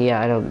because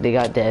I know they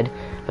got dead,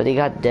 but they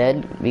got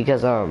dead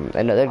because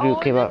another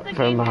group came up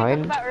from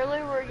behind. About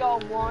earlier where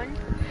y'all won?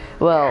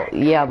 Well,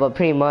 yeah, but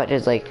pretty much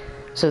it's like.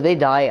 So they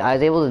die. I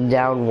was able to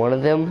down one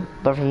of them,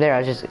 but from there I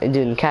was just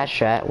doing cat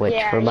strat, which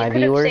for my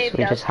viewers,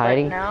 we're just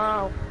hiding.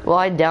 No. Well,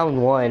 I downed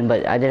one,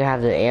 but I didn't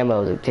have the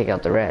ammo to take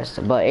out the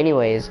rest. But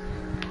anyways,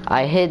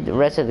 I hid the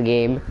rest of the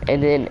game,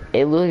 and then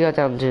it literally got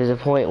down to the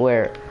point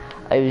where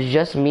it was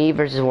just me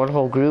versus one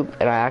whole group,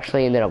 and I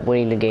actually ended up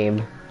winning the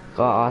game.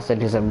 Got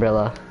Austin his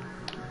umbrella.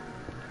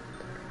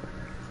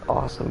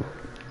 Awesome.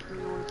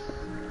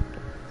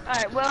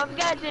 Alright, well, if you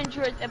guys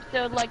enjoyed this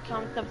episode, like,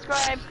 comment,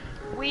 subscribe.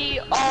 We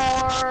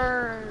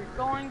are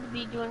going to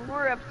be doing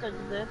more episodes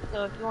of this,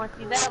 so if you want to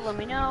see that, let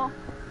me know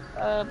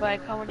by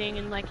commenting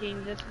and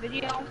liking this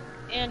video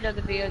and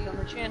other videos on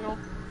the channel.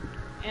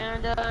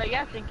 And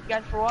yeah, thank you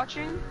guys for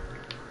watching.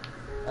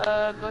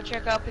 Go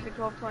check out Picket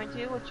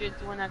 1222, which is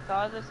the one that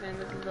saw this, and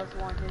this is also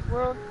one in his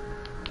world.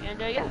 And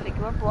yeah, thank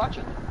you all for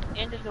watching.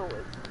 And as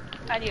always,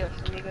 adios,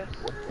 amigos.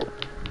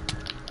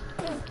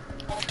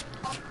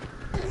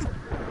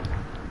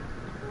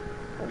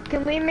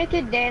 Can we make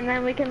it day and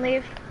then we can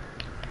leave?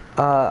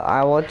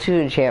 I want to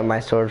enchant my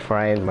sword before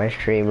I end my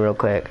stream real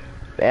quick.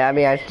 I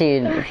mean, I just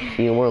need a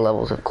few more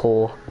levels of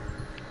coal.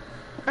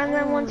 And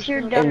then once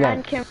you're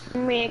done, can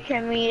we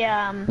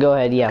go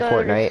ahead, yeah, go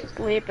Fortnite. To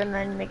sleep and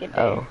then make it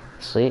day. Oh,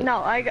 sleep? No,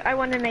 I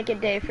want to make it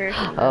day first.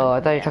 Oh,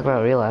 I thought you were talking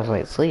about real life,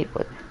 like sleep.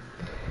 What?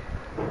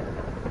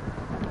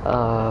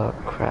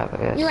 Crap, I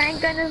guess. You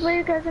ain't gonna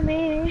sleep because of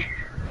me.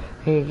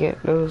 Can't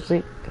get no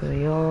sleep because of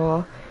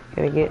y'all.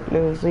 Can't get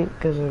no sleep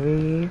because of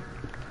me.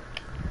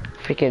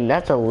 Freaking,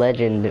 that's a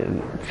legend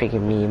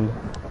freaking meme.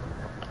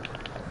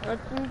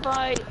 Let's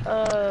invite,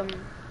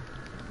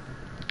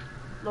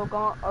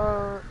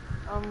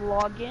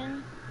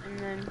 login,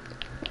 and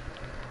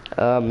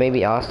then...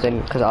 maybe Austin,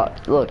 because,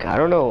 look, I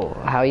don't know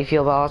how you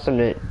feel about Austin,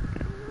 but,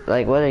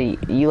 like, whether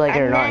you like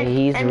it or not,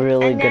 he's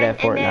really good at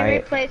Fortnite. And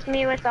then replace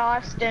me with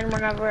Austin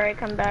whenever I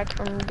come back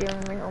from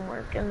doing my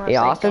homework.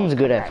 Yeah, Austin's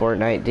good at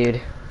Fortnite, dude.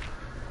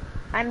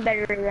 I'm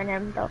better than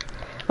him, though.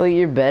 Well,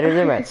 you're better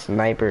than at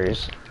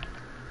snipers.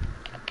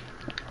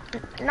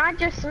 Not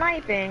just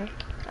sniping.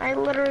 I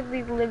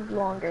literally lived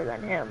longer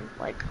than him,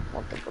 like,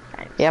 multiple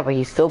times. Yeah, but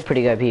he's still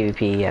pretty good at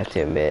PvP, you have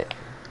to admit.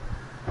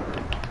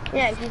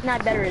 Yeah, he's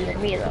not better than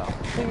me, though.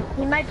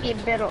 He might be a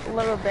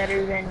little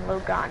better than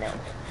Logano.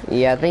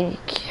 Yeah, I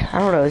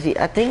don't know, is he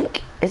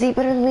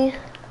better than me?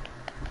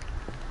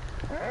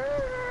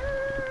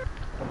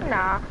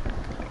 Nah.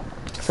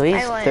 So he's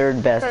I win,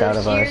 third best out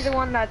of you're us. the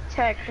one that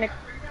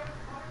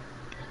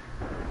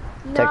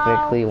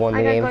Technically won the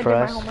I gotta game go for do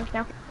us. my homework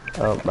now.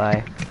 Oh,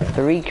 bye.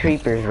 3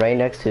 creepers right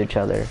next to each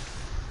other.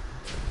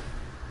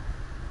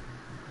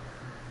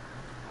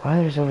 Why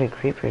are there so many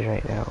creepers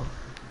right now?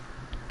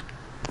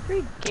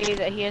 Pretty gay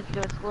that he has to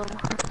go to school.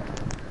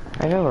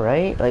 I know,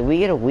 right? Like, we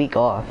get a week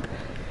off.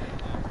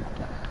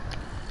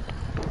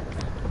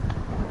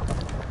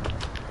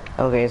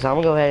 Okay, so I'm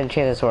gonna go ahead and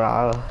change this sword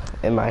out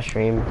in my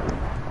stream.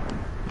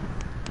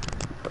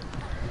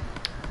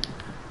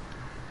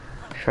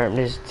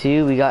 Sharpness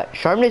 2, we got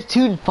Sharpness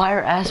 2 and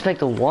Fire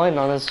Aspect 1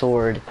 on the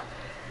sword.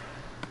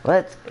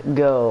 Let's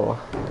go.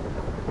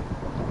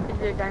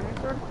 Is it a diamond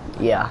sword?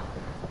 Yeah.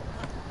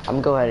 I'm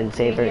gonna go ahead and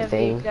save We have the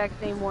everything. exact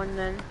same one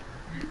then.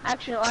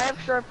 Actually, I have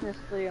sharpness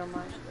 3 on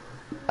mine.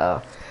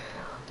 Oh.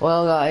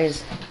 Well,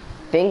 guys,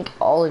 thank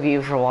all of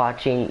you for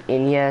watching.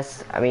 And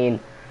yes, I mean,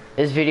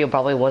 this video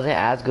probably wasn't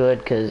as good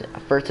because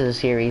first of the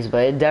series,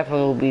 but it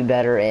definitely will be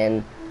better.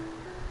 And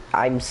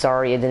I'm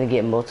sorry I didn't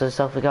get most of the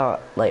stuff we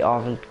got like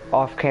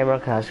off camera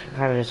because I was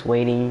kind of just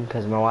waiting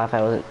because my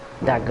Wi-Fi wasn't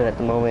that good at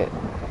the moment.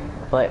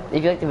 But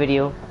if you liked the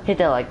video, hit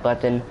that like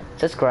button,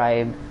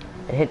 subscribe,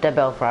 and hit that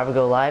bell for I ever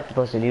go live and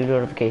post a new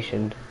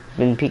notification.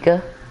 Been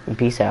Pika, and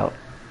peace out.